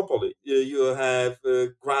metropolis. You have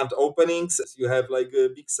grand openings, you have like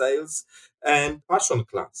big sales and patron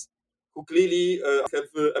class. who clearly have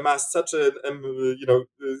amassed such a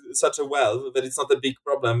such a wealth that it's not a big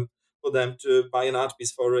problem for them to buy an art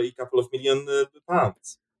piece for a couple of million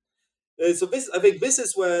pounds. So this, I think, this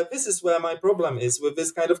is where my problem is with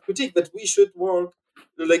this kind of critique. That we should work,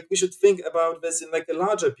 like we should think about this in like a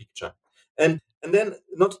larger picture, and then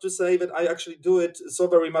not to say that I actually do it so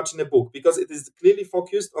very much in a book, because it is clearly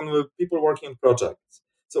focused on the people working on projects.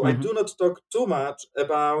 So I do not talk too much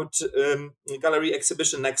about gallery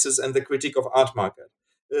exhibition nexus and the critique of art market.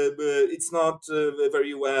 It's not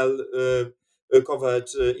very well covered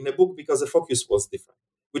in a book because the focus was different,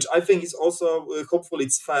 which I think is also hopefully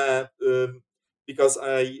it's fair, because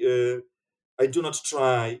I do not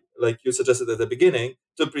try, like you suggested at the beginning,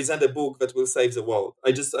 to present a book that will save the world.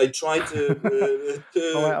 I try to.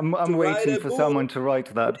 I'm waiting for someone to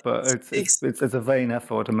write that, but it's a vain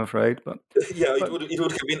effort, I'm afraid. But it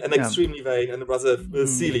would have been an extremely vain and rather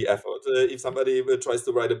silly effort if somebody tries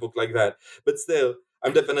to write a book like that. But still,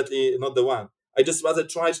 I'm definitely not the one. I just rather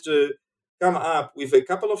tried to come up with a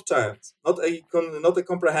couple of terms, not a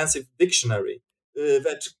comprehensive dictionary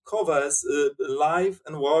that covers life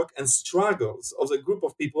and work and struggles of the group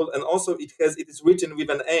of people, and also it is written with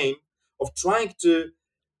an aim of trying to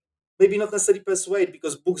maybe not necessarily persuade,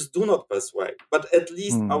 because books do not persuade, but at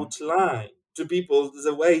least outline to people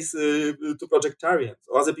the ways to projectarians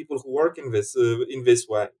or other people who work in this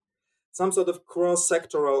way. Some sort of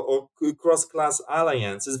cross-sectoral or cross-class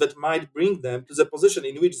alliances that might bring them to the position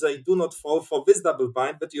in which they do not fall for this double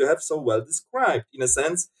bind that you have so well described, in a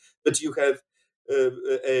sense that you have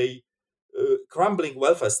a crumbling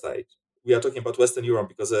welfare state. We are talking about Western Europe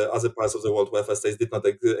because other parts of the world welfare states did not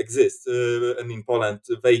exist, and in Poland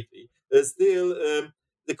vaguely. Still,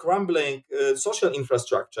 the crumbling social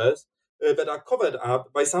infrastructures that are covered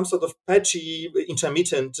up by some sort of patchy,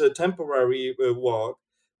 intermittent, temporary work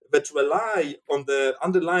that rely on the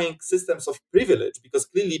underlying systems of privilege, because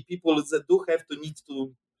clearly people that do have to need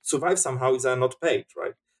to survive somehow is are not paid,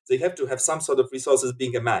 right? They have to have some sort of resources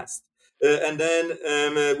being amassed. And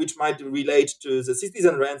then which might relate to the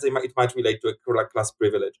citizen rents, it might relate to a class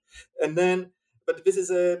privilege. And then, but this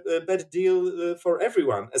is a bad deal for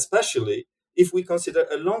everyone, especially if we consider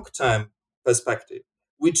a long-term perspective,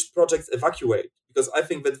 which projects evacuate, because I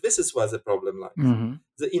think that this is where the problem lies. Mm-hmm.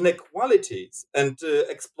 The inequalities and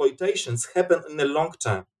exploitations happen in the long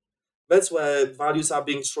term. That's where values are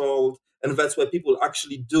being sold, and that's where people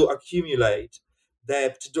actually do accumulate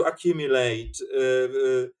debt, do accumulate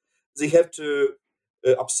they have to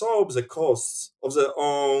absorb the costs of their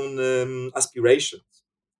own aspirations.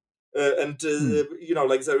 Like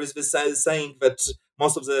there is this saying that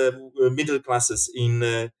most of the middle classes in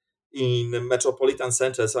metropolitan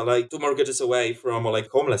centers are like 2 mortgages away from like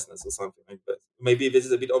homelessness or something like that. Maybe this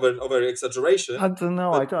is a bit over exaggeration. I don't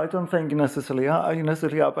know. I don't think you necessarily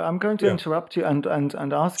are. But I'm going to interrupt you and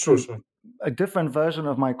ask you a different version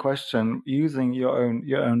of my question using your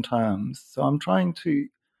own terms. So I'm trying to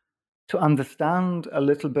understand a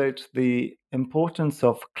little bit the importance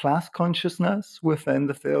of class consciousness within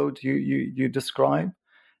the field you describe,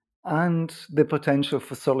 and the potential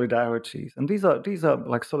for solidarities. And these are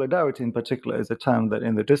like solidarity in particular is a term that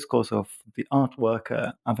in the discourse of the art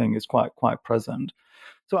worker, I think is quite present.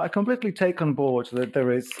 So I completely take on board that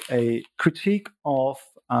there is a critique of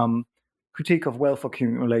wealth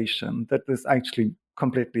accumulation that is actually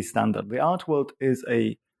completely standard. The art world is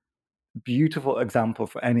a beautiful example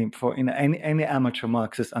in any amateur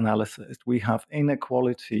Marxist analysis. We have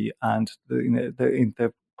inequality and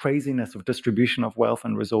the craziness of distribution of wealth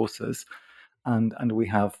and resources, and we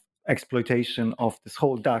have exploitation of this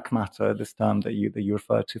whole dark matter, this term that you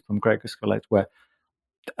refer to from Gregor Scolet, where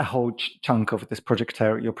a whole chunk of this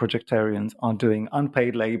your projectarians are doing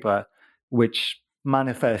unpaid labor, which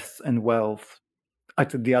manifests in wealth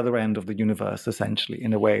at the other end of the universe, essentially,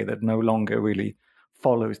 in a way that no longer really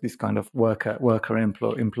follows this kind of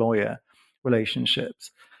worker-employer relationships.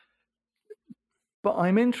 But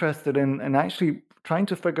I'm interested in actually trying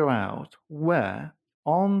to figure out where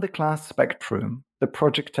on the class spectrum the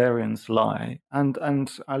projectarians lie, and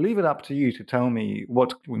I leave it up to you to tell me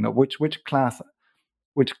which class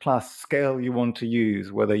scale you want to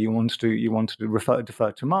use, whether you want to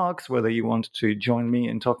defer to Marx, whether you want to join me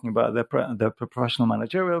in talking about the professional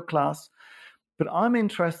managerial class. But I'm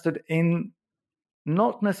interested in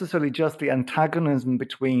not necessarily just the antagonism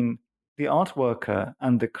between the art worker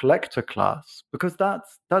and the collector class, because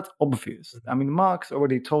that's obvious. I mean, Marx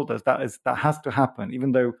already told us that has to happen,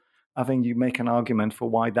 even though I think you make an argument for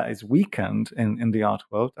why that is weakened in the art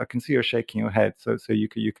world. I can see you're shaking your head, so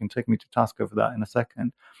you can take me to task over that in a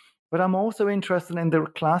second. But I'm also interested in the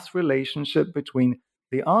class relationship between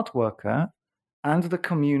the art worker and the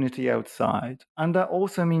community outside. And that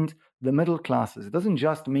also means the middle classes. It doesn't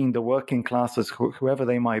just mean the working classes, whoever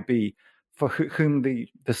they might be, for whom the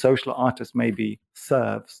social artist maybe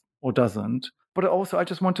serves or doesn't. But also, I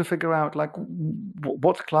just want to figure out, like,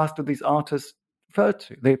 what class do these artists refer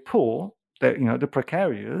to? They're poor, they're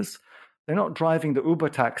precarious, they're not driving the Uber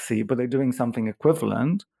taxi, but they're doing something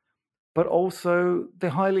equivalent. But also they're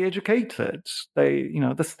highly educated.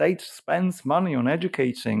 The state spends money on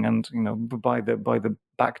educating and, by the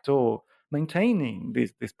back door, maintaining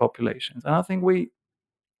these populations. And I think we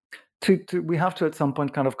have to at some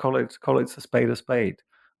point kind of call it a spade.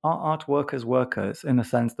 Are art workers in the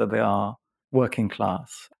sense that they are working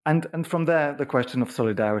class? And from there, the question of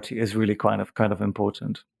solidarity is really kind of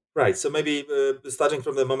important. Right. So maybe starting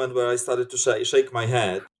from the moment where I started to shake my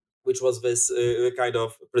head, which was this kind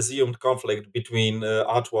of presumed conflict between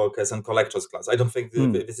art workers and collectors class. I don't think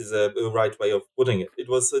this is a right way of putting it. It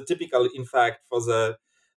was typical, in fact, for the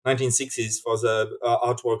 1960s for the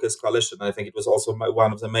art workers coalition. I think it was also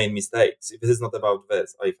one of the main mistakes. This is not about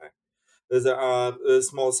this, I think. There are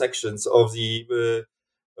small sections of the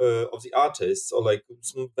artists, or like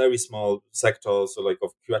some very small sectors, or like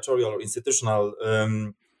of curatorial or institutional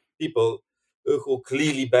people who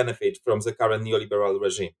clearly benefit from the current neoliberal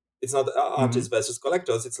regime. It's not artists versus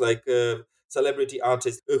collectors. It's like celebrity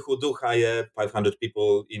artists who do hire 500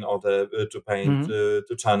 people in order to paint,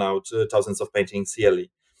 to churn out thousands of paintings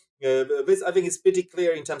yearly. This, I think, is pretty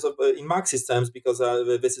clear in terms of in Marxist terms, because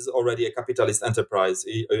this is already a capitalist enterprise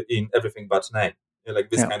in everything but name.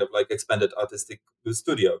 Like this kind of like expanded artistic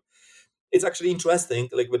studio. It's actually interesting,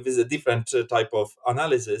 like with this different type of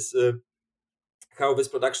analysis, how these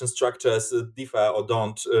production structures differ or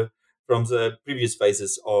don't from the previous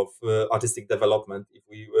phases of artistic development, if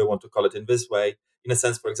we want to call it in this way. In a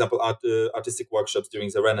sense, for example, artistic workshops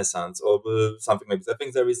during the Renaissance or something like this. I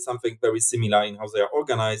think there is something very similar in how they are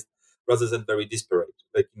organized, rather than very disparate.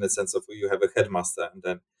 Like in the sense of you have a headmaster and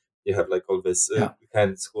then you have like all these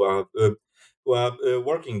hands who are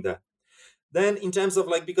working there. Then in terms of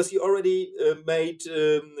like, because you already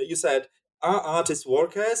you said, are artists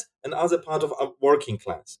workers and are they part of a working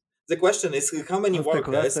class? The question is how many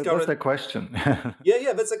workers... That's the question.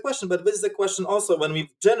 Yeah, that's the question. But this is the question also when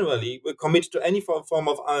we generally commit to any form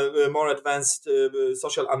of more advanced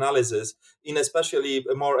social analysis, in especially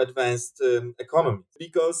a more advanced economy.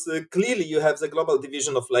 Because clearly you have the global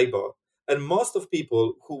division of labor. And most of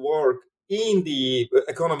people who work in the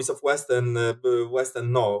economies of Western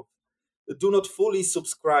North do not fully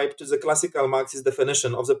subscribe to the classical Marxist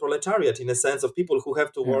definition of the proletariat, in a sense of people who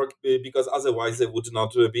have to work because otherwise they would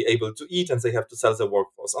not be able to eat and they have to sell the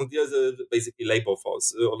workforce. On the other, basically labor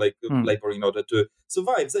force, or like labor in order to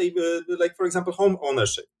survive. They, like, for example, home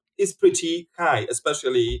ownership is pretty high,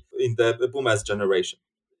 especially in the boomers generation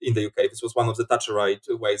in the UK. This was one of the Thatcherite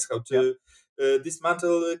ways how to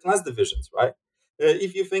dismantle class divisions, right?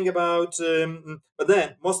 If you think about, but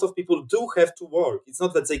then most of people do have to work. It's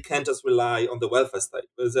not that they can't just rely on the welfare state.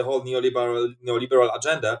 The whole neoliberal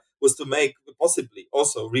agenda was to make possibly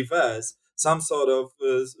also reverse some sort of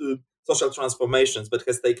social transformations that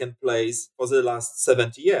has taken place for the last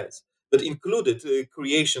 70 years, but included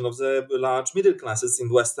creation of the large middle classes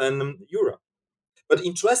in Western Europe. But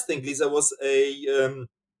interestingly, there was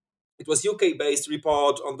it was UK-based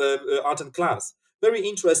report on the art and class. Very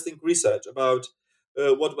interesting research about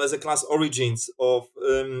what were the class origins of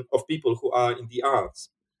people who are in the arts.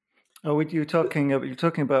 Oh, you're talking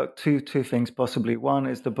about two things possibly. One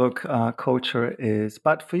is the book "Culture Is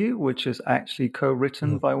Bad for You," which is actually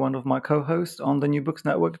co-written by one of my co-hosts on the New Books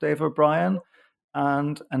Network, Dave O'Brien,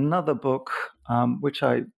 and another book which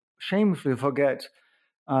I shamefully forget.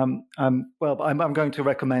 Well, I'm going to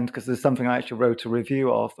recommend, because there's something I actually wrote a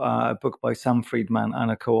review of, a book by Sam Friedman and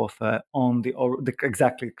a co-author on the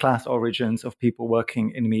exactly class origins of people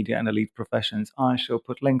working in media and elite professions. I shall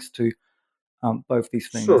put links to both these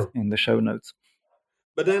things in the show notes.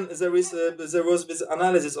 But then there was this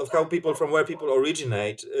analysis of how people, from where people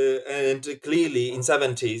originate, and clearly in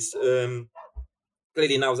 70s.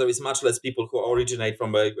 Clearly now there is much less people who originate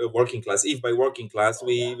from a working class. If by working class,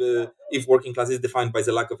 if working class is defined by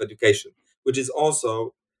the lack of education, which is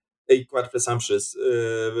also a quite presumptuous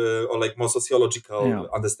or like more sociological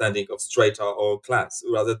understanding of strata or class,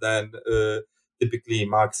 rather than typically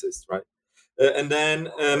Marxist, right? But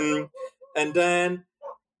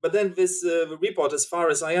then this report, as far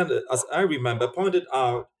as I remember, pointed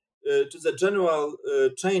out to the general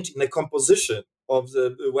change in the composition of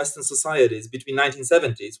the Western societies between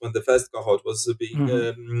 1970s, when the first cohort was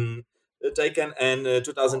being taken, and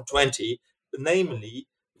 2020, namely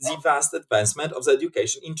the vast advancement of the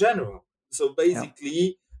education in general. So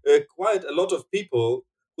basically, quite a lot of people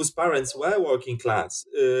whose parents were working class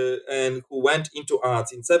and who went into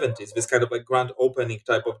arts in 70s, this kind of like grand opening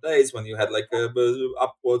type of days when you had like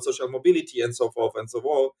upward social mobility and so forth and so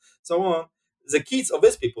on. The kids of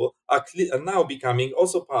these people are now becoming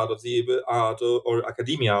also part of the art or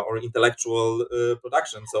academia or intellectual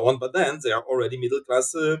production, so on. But then they are already middle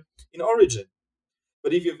class in origin.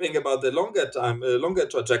 But if you think about the longer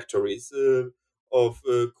trajectories of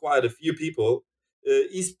quite a few people,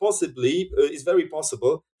 is very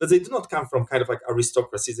possible that they do not come from kind of like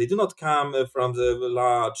aristocracy. They do not come from the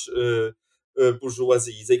large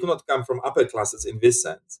bourgeoisie. They do not come from upper classes in this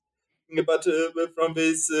sense, but from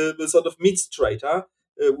this sort of mid strata,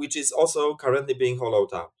 which is also currently being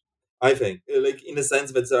hollowed out. I think, like in the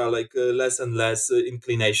sense that there are like less and less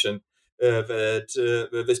inclination that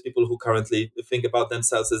there's people who currently think about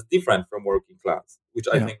themselves as different from working class, which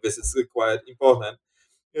I think this is quite important,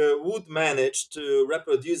 would manage to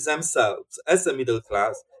reproduce themselves as a middle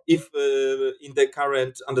class if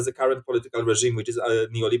under the current political regime, which is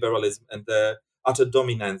neoliberalism and the utter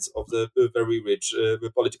dominance of the very rich,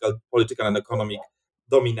 political and economic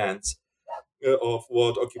dominance of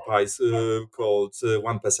what occupies called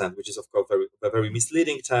 1%, which is of course a very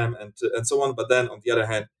misleading term and so on. But then on the other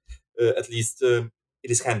hand, at least it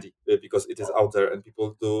is handy because it is out there and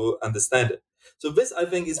people do understand it. So this, I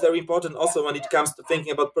think, is very important also when it comes to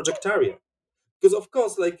thinking about projectarian, because of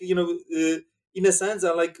course, like in a sense,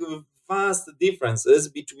 there are like vast differences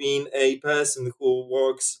between a person who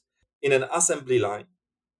works in an assembly line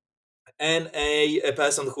and a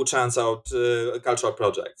person who churns out cultural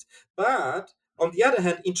projects. But on the other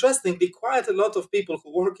hand, interestingly, quite a lot of people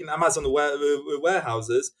who work in Amazon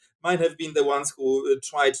warehouses might have been the ones who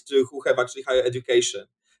who have actually higher education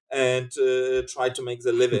and tried to make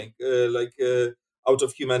their living out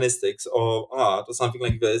of humanistics or art or something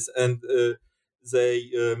like this, and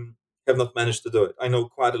they have not managed to do it. I know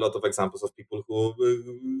quite a lot of examples of people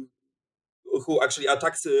who actually are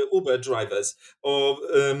taxi Uber drivers or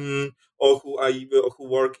who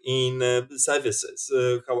work in services,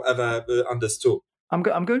 however understood. I'm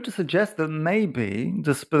going to suggest that maybe,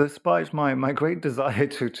 despite my great desire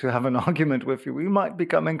to have an argument with you, we might be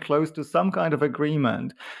coming close to some kind of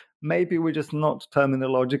agreement. Maybe we're just not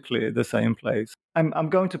terminologically at the same place. I'm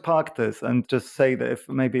going to park this and just say that if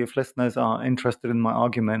listeners are interested in my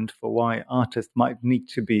argument for why artists might need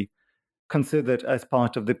to be considered as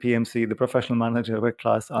part of the PMC, the professional manager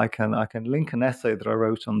class, I can link an essay that I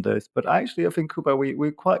wrote on this. But actually, I think, Kuba,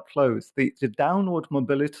 we're quite close. The downward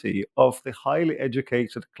mobility of the highly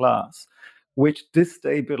educated class, which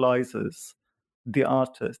destabilizes the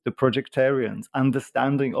artists, the projectarians'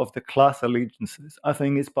 understanding of the class allegiances, I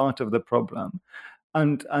think is part of the problem.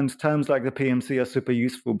 And terms like the PMC are super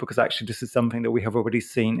useful because actually this is something that we have already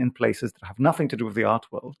seen in places that have nothing to do with the art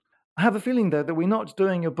world. I have a feeling, though, that we're not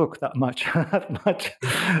doing your book that much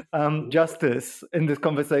justice in this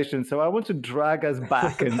conversation. So I want to drag us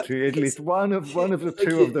back into at least one of the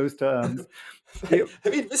two of those terms. I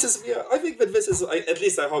mean, this is. Yeah, I think that this is. At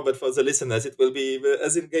least I hope that for the listeners, it will be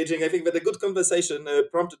as engaging. I think that a good conversation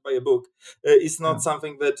prompted by a book is not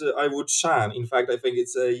something that I would shun. In fact, I think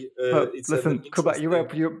it's a. Listen, Kuba,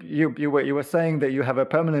 you were saying that you have a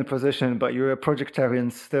permanent position, but you're a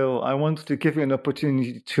projectarian still. I want to give you an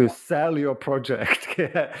opportunity to sell your project.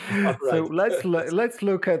 Right. So let's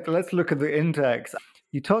look at the index.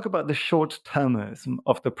 You talk about the short-termism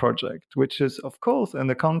of the project, which is, of course, in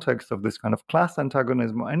the context of this kind of class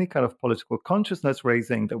antagonism or any kind of political consciousness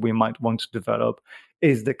raising that we might want to develop,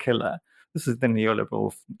 is the killer. This is the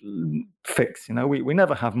neoliberal fix. We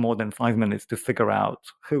never have more than 5 minutes to figure out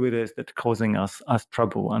who it is that's causing us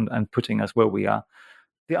trouble and putting us where we are.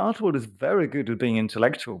 The art world is very good at being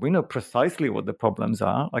intellectual. We know precisely what the problems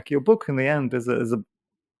are. Like your book, in the end, is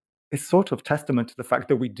sort of testament to the fact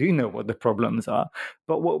that we do know what the problems are.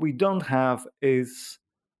 But what we don't have is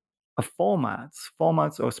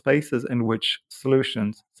formats or spaces in which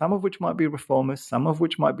solutions, some of which might be reformist, some of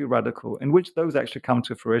which might be radical, in which those actually come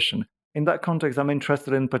to fruition. In that context, I'm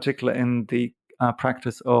interested in particular in the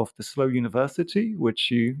practice of the Slow University, which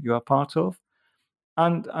you are part of.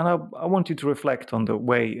 And I want you to reflect on the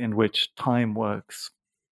way in which time works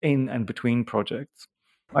in and between projects.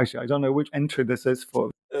 Actually, I don't know which entry this is for.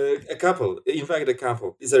 A couple. In fact, a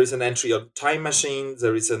couple. There is an entry on Time Machine.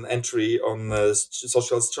 There is an entry on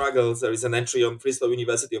social struggles. There is an entry on Free Slow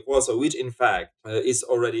University of Warsaw, which in fact is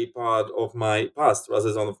already part of my past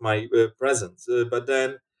rather than of my present. But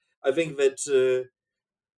then I think that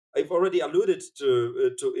I've already alluded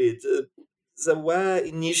to it. There were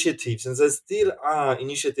initiatives, and there still are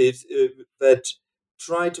initiatives that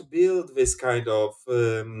try to build this kind of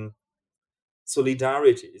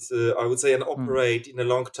solidarities, I would say, and operate in a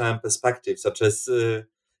long-term perspective, such as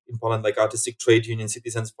in Poland, like Artistic Trade Union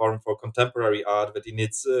Citizens Forum for Contemporary Art, that in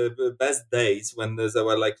its best days, when there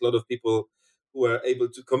were like a lot of people who were able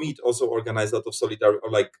to commit, also organize a lot of solidarity, or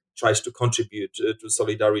like tries to contribute to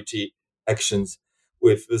solidarity actions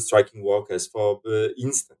with striking workers, for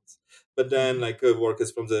instance. But then like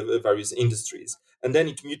workers from the various industries. And then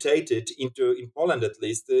it mutated into, in Poland at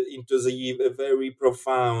least, into the very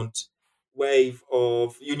profound wave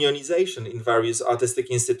of unionization in various artistic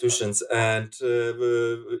institutions and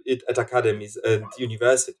at academies and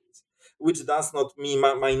universities, which does not mean,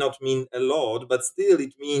 might not mean a lot, but still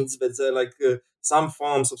it means that there are like some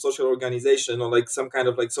forms of social organization, or like some kind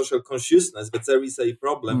of like social consciousness that there is a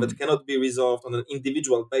problem that cannot be resolved on an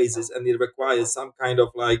individual basis, and it requires some kind of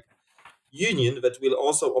like union that will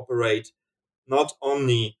also operate not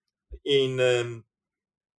only in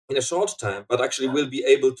a short term, but actually will be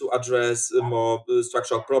able to address more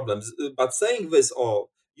structural problems. But saying this, all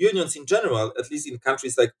unions in general, at least in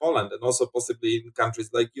countries like Poland and also possibly in countries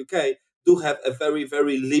like UK, do have a very,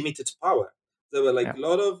 very limited power. There were like a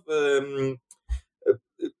lot of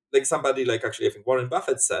like somebody like, actually, I think Warren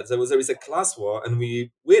Buffett said there is a class war and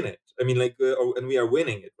we win it. I mean, like, and we are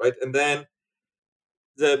winning it, right? And then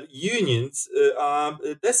the unions are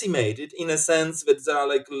decimated, in a sense that there are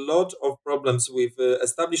like a lot of problems with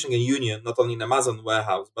establishing a union, not only in Amazon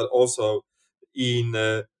warehouse, but also in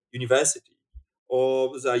university,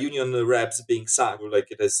 or the union reps being sacked,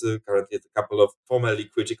 like it is currently at a couple of formerly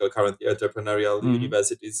critical, currently entrepreneurial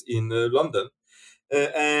universities in London.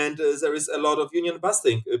 And there is a lot of union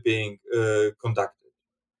busting being conducted.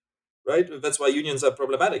 Right? That's why unions are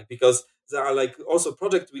problematic, because there are like also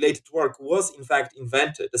project-related work was in fact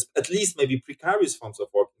invented, at least maybe precarious forms of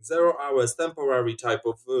work, 0 hours, temporary type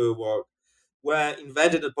of work, were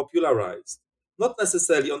invented and popularized. Not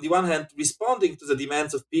necessarily, on the one hand, responding to the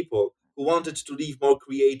demands of people who wanted to live more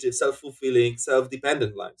creative, self-fulfilling,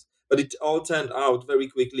 self-dependent lives. But it all turned out very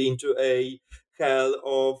quickly into a hell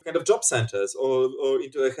of kind of job centers, or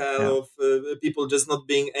into a hell of people just not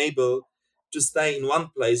being able to stay in one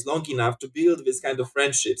place long enough to build this kind of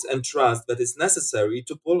friendships and trust that is necessary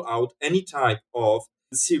to pull out any type of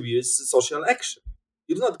serious social action.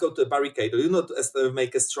 You do not go to a barricade, or you do not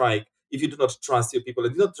make a strike if you do not trust your people,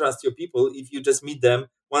 and you do not trust your people if you just meet them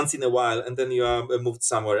once in a while and then you are moved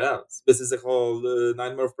somewhere else. This is a whole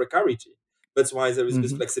nightmare of precarity. That's why there is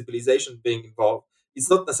this flexibilization being involved. It's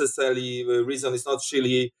not necessarily the reason, it's not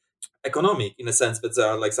really economic, in a sense that there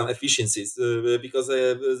are like some efficiencies, because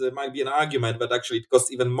there might be an argument that actually it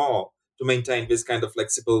costs even more to maintain this kind of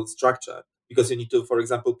flexible structure, because you need to, for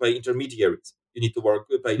example, pay intermediaries, you need to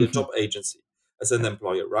pay the job agency as an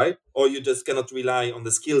employer, right? Or you just cannot rely on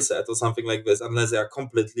the skill set or something like this unless they are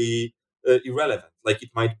completely irrelevant. Like it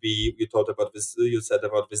might be, you said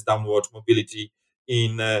about this downward mobility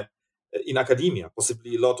in academia.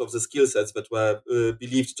 Possibly a lot of the skill sets that were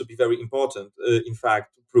believed to be very important, in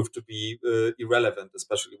fact, proved to be irrelevant,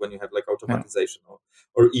 especially when you have like automatization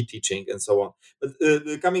or e-teaching and so on.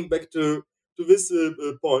 But coming back to this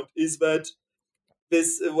point, is that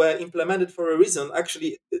this were implemented for a reason,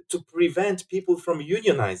 actually, to prevent people from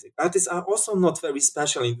unionizing. Artists are also not very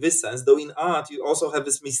special in this sense, though in art you also have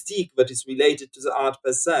this mystique that is related to the art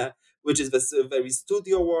per se, which is this very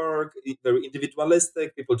studio work, very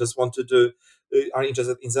individualistic. People just want to do, are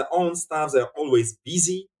interested in their own stuff. They're always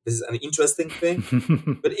busy. This is an interesting thing.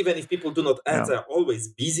 But even if people do not act, they're always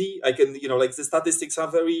busy. I can, like the statistics are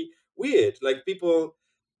very weird. Like people,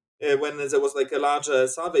 when there was like a larger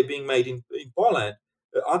survey being made in Poland,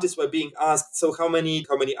 artists were being asked, so how many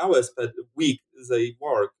hours per week they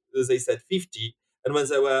work? They said 50. And when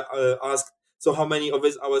they were asked, so how many of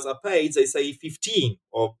these hours are paid? They say 15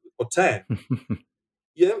 or 10.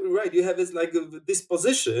 Yeah, right. You have this like this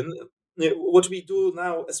position, what we do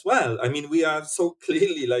now as well. I mean, we are so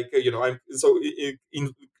clearly like, I'm so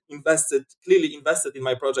clearly invested in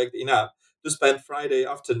my project enough to spend Friday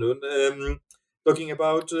afternoon talking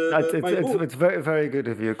about my book. It's very, very good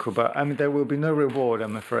of you, Kuba. I mean, there will be no reward,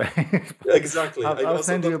 I'm afraid. Exactly. I'll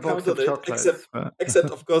send you a box of chocolates. Except,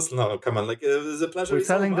 of course, no, come on. Like, the pleasure is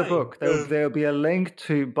all mine. We're selling the book. There'll be a link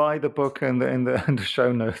to buy the book in the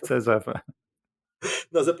show notes, as ever.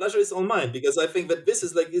 No, the pleasure is all mine, because I think that this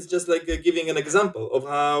is like, it's just like giving an example of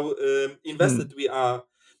how invested we are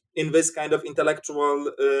in this kind of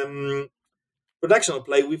intellectual production or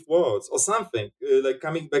play with words or something. Like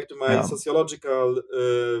coming back to my sociological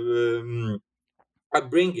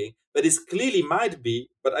upbringing, that is clearly might be,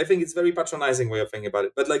 but I think it's very patronizing way of thinking about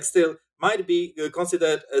it, but like still might be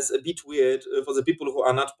considered as a bit weird for the people who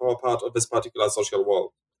are not part of this particular social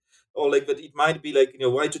world. or like that it might be like,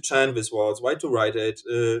 why to chant these words, why to write it,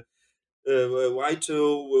 why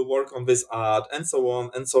to work on this art, and so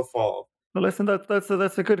on and so forth. Well, listen,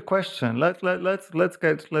 that's a good question. Let's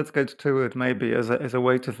get to it maybe as a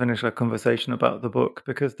way to finish our conversation about the book,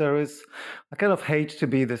 because there is, I kind of hate to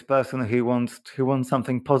be this person who wants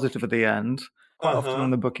something positive at the end. Quite often in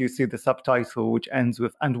the book you see the subtitle which ends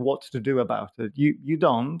with "and what to do about it." You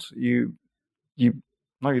don't.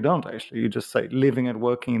 No, you don't actually. You just say living and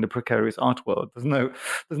working in the precarious art world. There's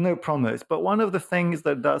no promise. But one of the things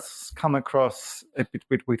that does come across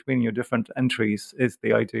between your different entries is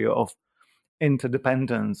the idea of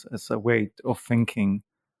interdependence as a way of thinking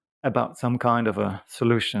about some kind of a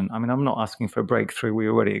solution. I mean, I'm not asking for a breakthrough. We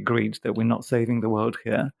already agreed that we're not saving the world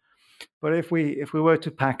here. But if we were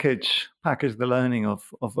to package the learning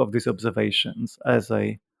of these observations as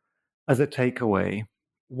a takeaway,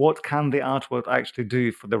 what can the art world actually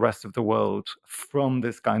do for the rest of the world from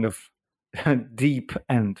this kind of deep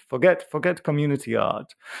end? Forget community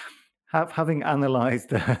art. Having analyzed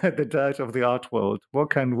the dirt of the art world, what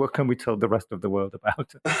can we tell the rest of the world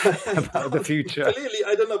about the future? Clearly,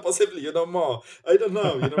 I don't know. Possibly, more. I don't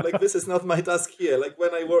know. Like this is not my task here. Like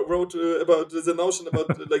when I wrote about the notion about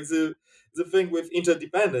like the thing with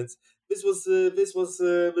interdependence, this was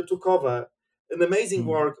to cover an amazing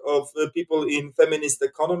work of people in feminist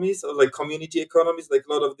economies or like community economies, like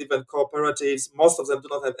a lot of different cooperatives. Most of them do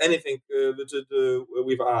not have anything to do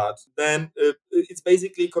with art. Then it's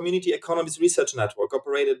basically Community Economies Research Network,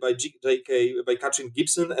 operated by by Katrin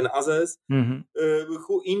Gibson and others,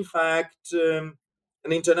 who in fact an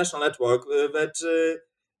international network that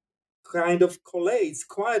kind of collates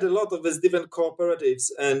quite a lot of these different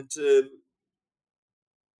cooperatives and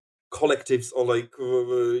collectives, or like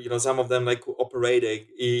some of them like operating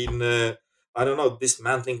in I don't know,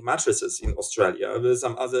 dismantling mattresses in Australia.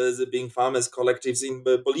 Some others being farmers collectives in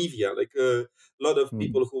Bolivia. Like a lot of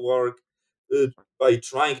people who work by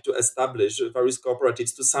trying to establish various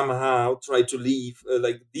cooperatives to somehow try to live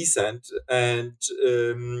like decent and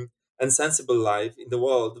sensible life in the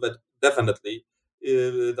world that definitely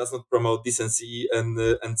does not promote decency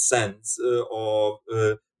and sense or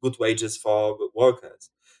good wages for workers.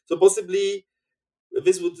 So possibly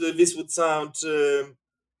this would sound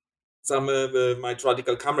some my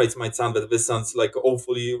radical comrades might sound that this sounds like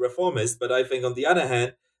awfully reformist, but I think on the other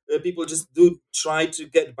hand, people just do try to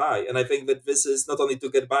get by, and I think that this is not only to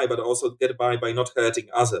get by, but also get by not hurting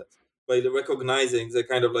others, by recognizing the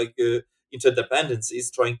kind of like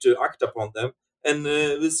interdependencies, trying to act upon them, and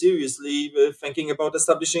seriously thinking about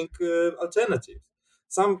establishing alternatives.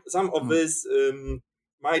 Some of this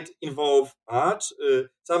might involve art.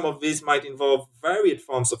 Some of this might involve varied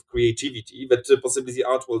forms of creativity that possibly the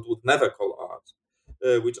art world would never call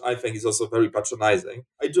art, which I think is also very patronizing.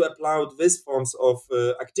 I do applaud these forms of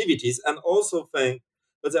activities, and also think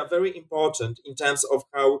that they are very important in terms of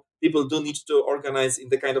how people do need to organize in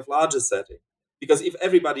the kind of larger setting. Because if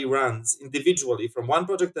everybody runs individually from one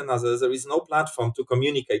project to another, there is no platform to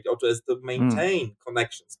communicate or to maintain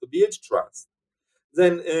connections, to build trust.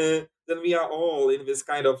 Then we are all in this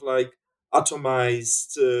kind of like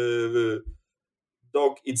atomized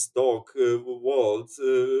dog eats dog world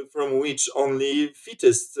from which only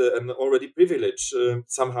fittest and already privileged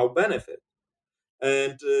somehow benefit.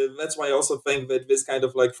 And that's why I also think that this kind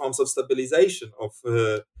of like forms of stabilization of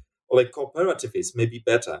or like cooperativism may be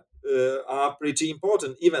better are pretty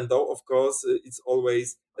important, even though of course it's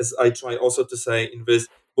always, as I try also to say in this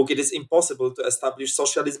book, it is impossible to establish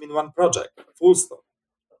socialism in one project, full stop.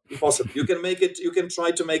 Impossible. You can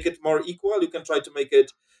try to make it more equal, you can try to make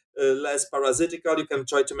it less parasitical, you can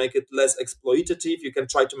try to make it less exploitative, you can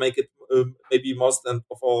try to make it maybe most and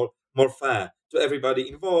of all more fair to everybody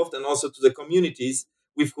involved and also to the communities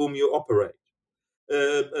with whom you operate.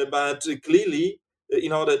 But clearly,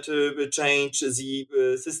 in order to change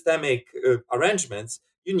the systemic arrangements,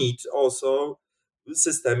 you need also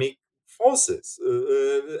systemic forces.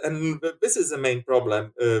 And this is the main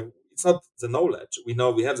problem. It's not the knowledge. We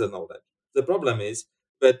know we have the knowledge. The problem is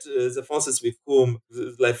that the forces with whom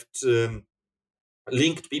left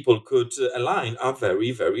linked people could align are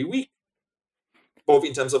very, very weak, both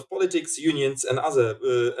in terms of politics, unions, and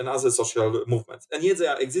other social movements. And yet they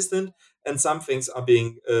are existent, and some things are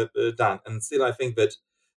being done. And still, I think that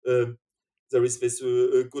there is this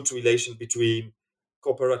good relation between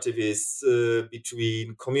cooperativists,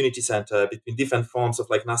 between community center, between different forms of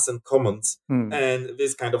like nascent commons, and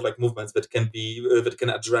this kind of like movements that can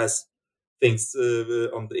address things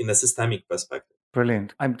in a systemic perspective.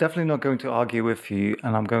 Brilliant. I'm definitely not going to argue with you,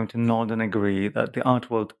 and I'm going to nod and agree that the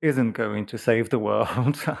art world isn't going to save the world.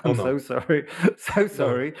 I'm so sorry. So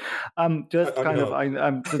sorry. Just kind of, I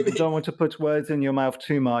don't want to put words in your mouth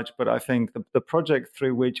too much, but I think the project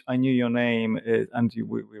through which I knew your name is, and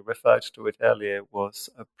we referred to it earlier, was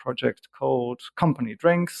a project called Company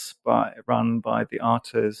Drinks, run by the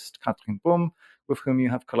artist Katrin Boom, with whom you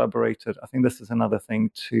have collaborated. I think this is another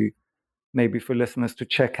thing to maybe for listeners to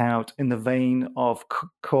check out in the vein of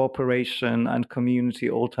cooperation and community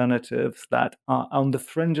alternatives that are on the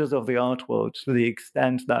fringes of the art world, to the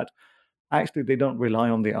extent that actually they don't rely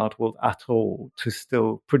on the art world at all to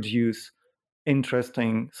still produce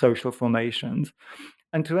interesting social formations.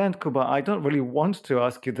 And to end, Kuba, I don't really want to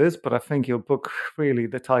ask you this, but I think your book, really,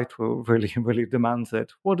 the title really demands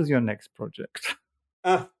it. What is your next project?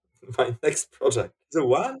 My next project. The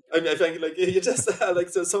one? I think like you just like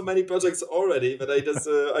so many projects already, but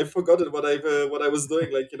I've forgotten what I was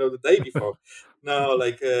doing the day before. Now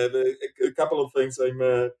a couple of things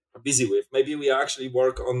I'm busy with. Maybe we actually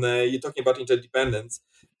work on. You're talking about interdependence.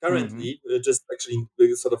 Currently, just actually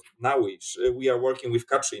sort of nowish, we are working with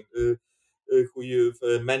Katrin, who you've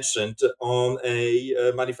mentioned, on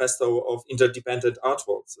a manifesto of interdependent art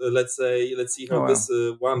worlds. Let's see how this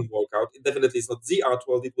one work out. It definitely is not the art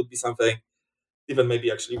world. It would be something, even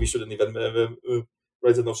maybe actually we shouldn't even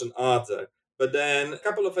write the notion art there. But then a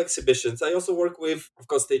couple of exhibitions. I also work with, of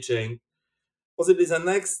course, teaching. Possibly the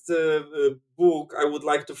next book I would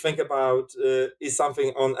like to think about is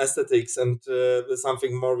something on aesthetics and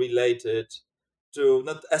something more related to,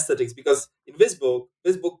 not aesthetics, because in this book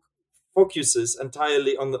focuses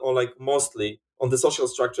entirely on mostly on the social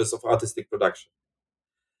structures of artistic production,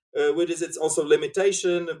 which is its also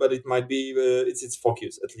limitation, but it might be it's its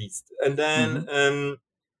focus at least. And then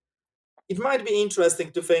it might be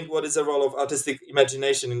interesting to think what is the role of artistic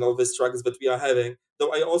imagination in all these struggles that we are having.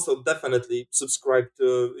 Though I also definitely subscribe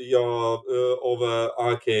to your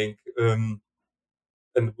overarching and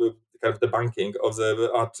kind of debunking of the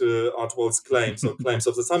art world's claims or claims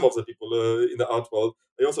of some of the people in the art world.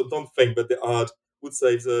 I also don't think that the art would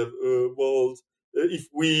save the world. If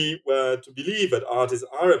we were to believe that artists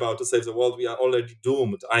are about to save the world, we are already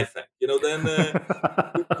doomed, I think.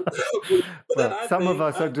 Some of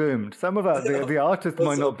us are doomed. Some of us, the artists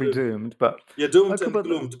might not be doomed, but you're doomed and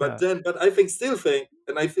gloomed. But I think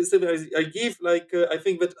and I give I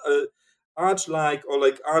think that art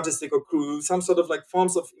or artistic or some sort of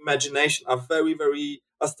forms of imagination are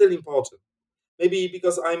are still important. Maybe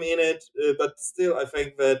because I'm in it, but still I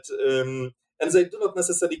think that and they do not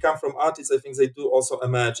necessarily come from artists. I think they do also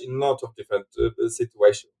emerge in a lot of different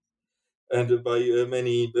situations, and by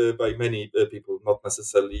many people, not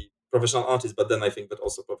necessarily professional artists. But then I think that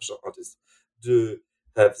also professional artists do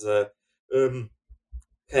have the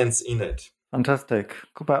hands in it. Fantastic.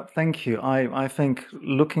 Kuba, thank you. I think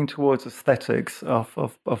looking towards aesthetics of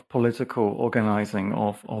political organizing,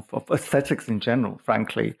 of aesthetics in general,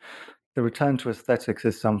 frankly, the return to aesthetics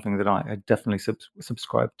is something that I definitely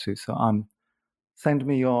subscribe to. So send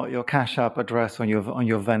me your Cash App address on your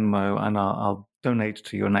Venmo, and I'll donate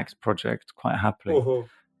to your next project quite happily. Oh.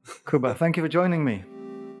 Kuba, thank you for joining me.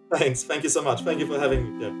 Thanks. Thank you so much. Thank you for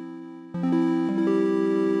having me. Yeah.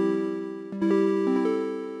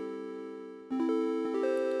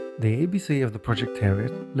 The ABC of the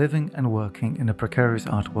Projectariat, Living and Working in a Precarious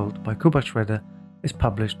Art World by Kuba Schroeder, is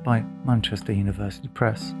published by Manchester University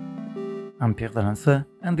Press. I'm Pierre Delanceux,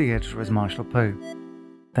 and the editor is Marshall Poe.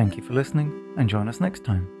 Thank you for listening, and join us next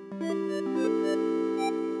time.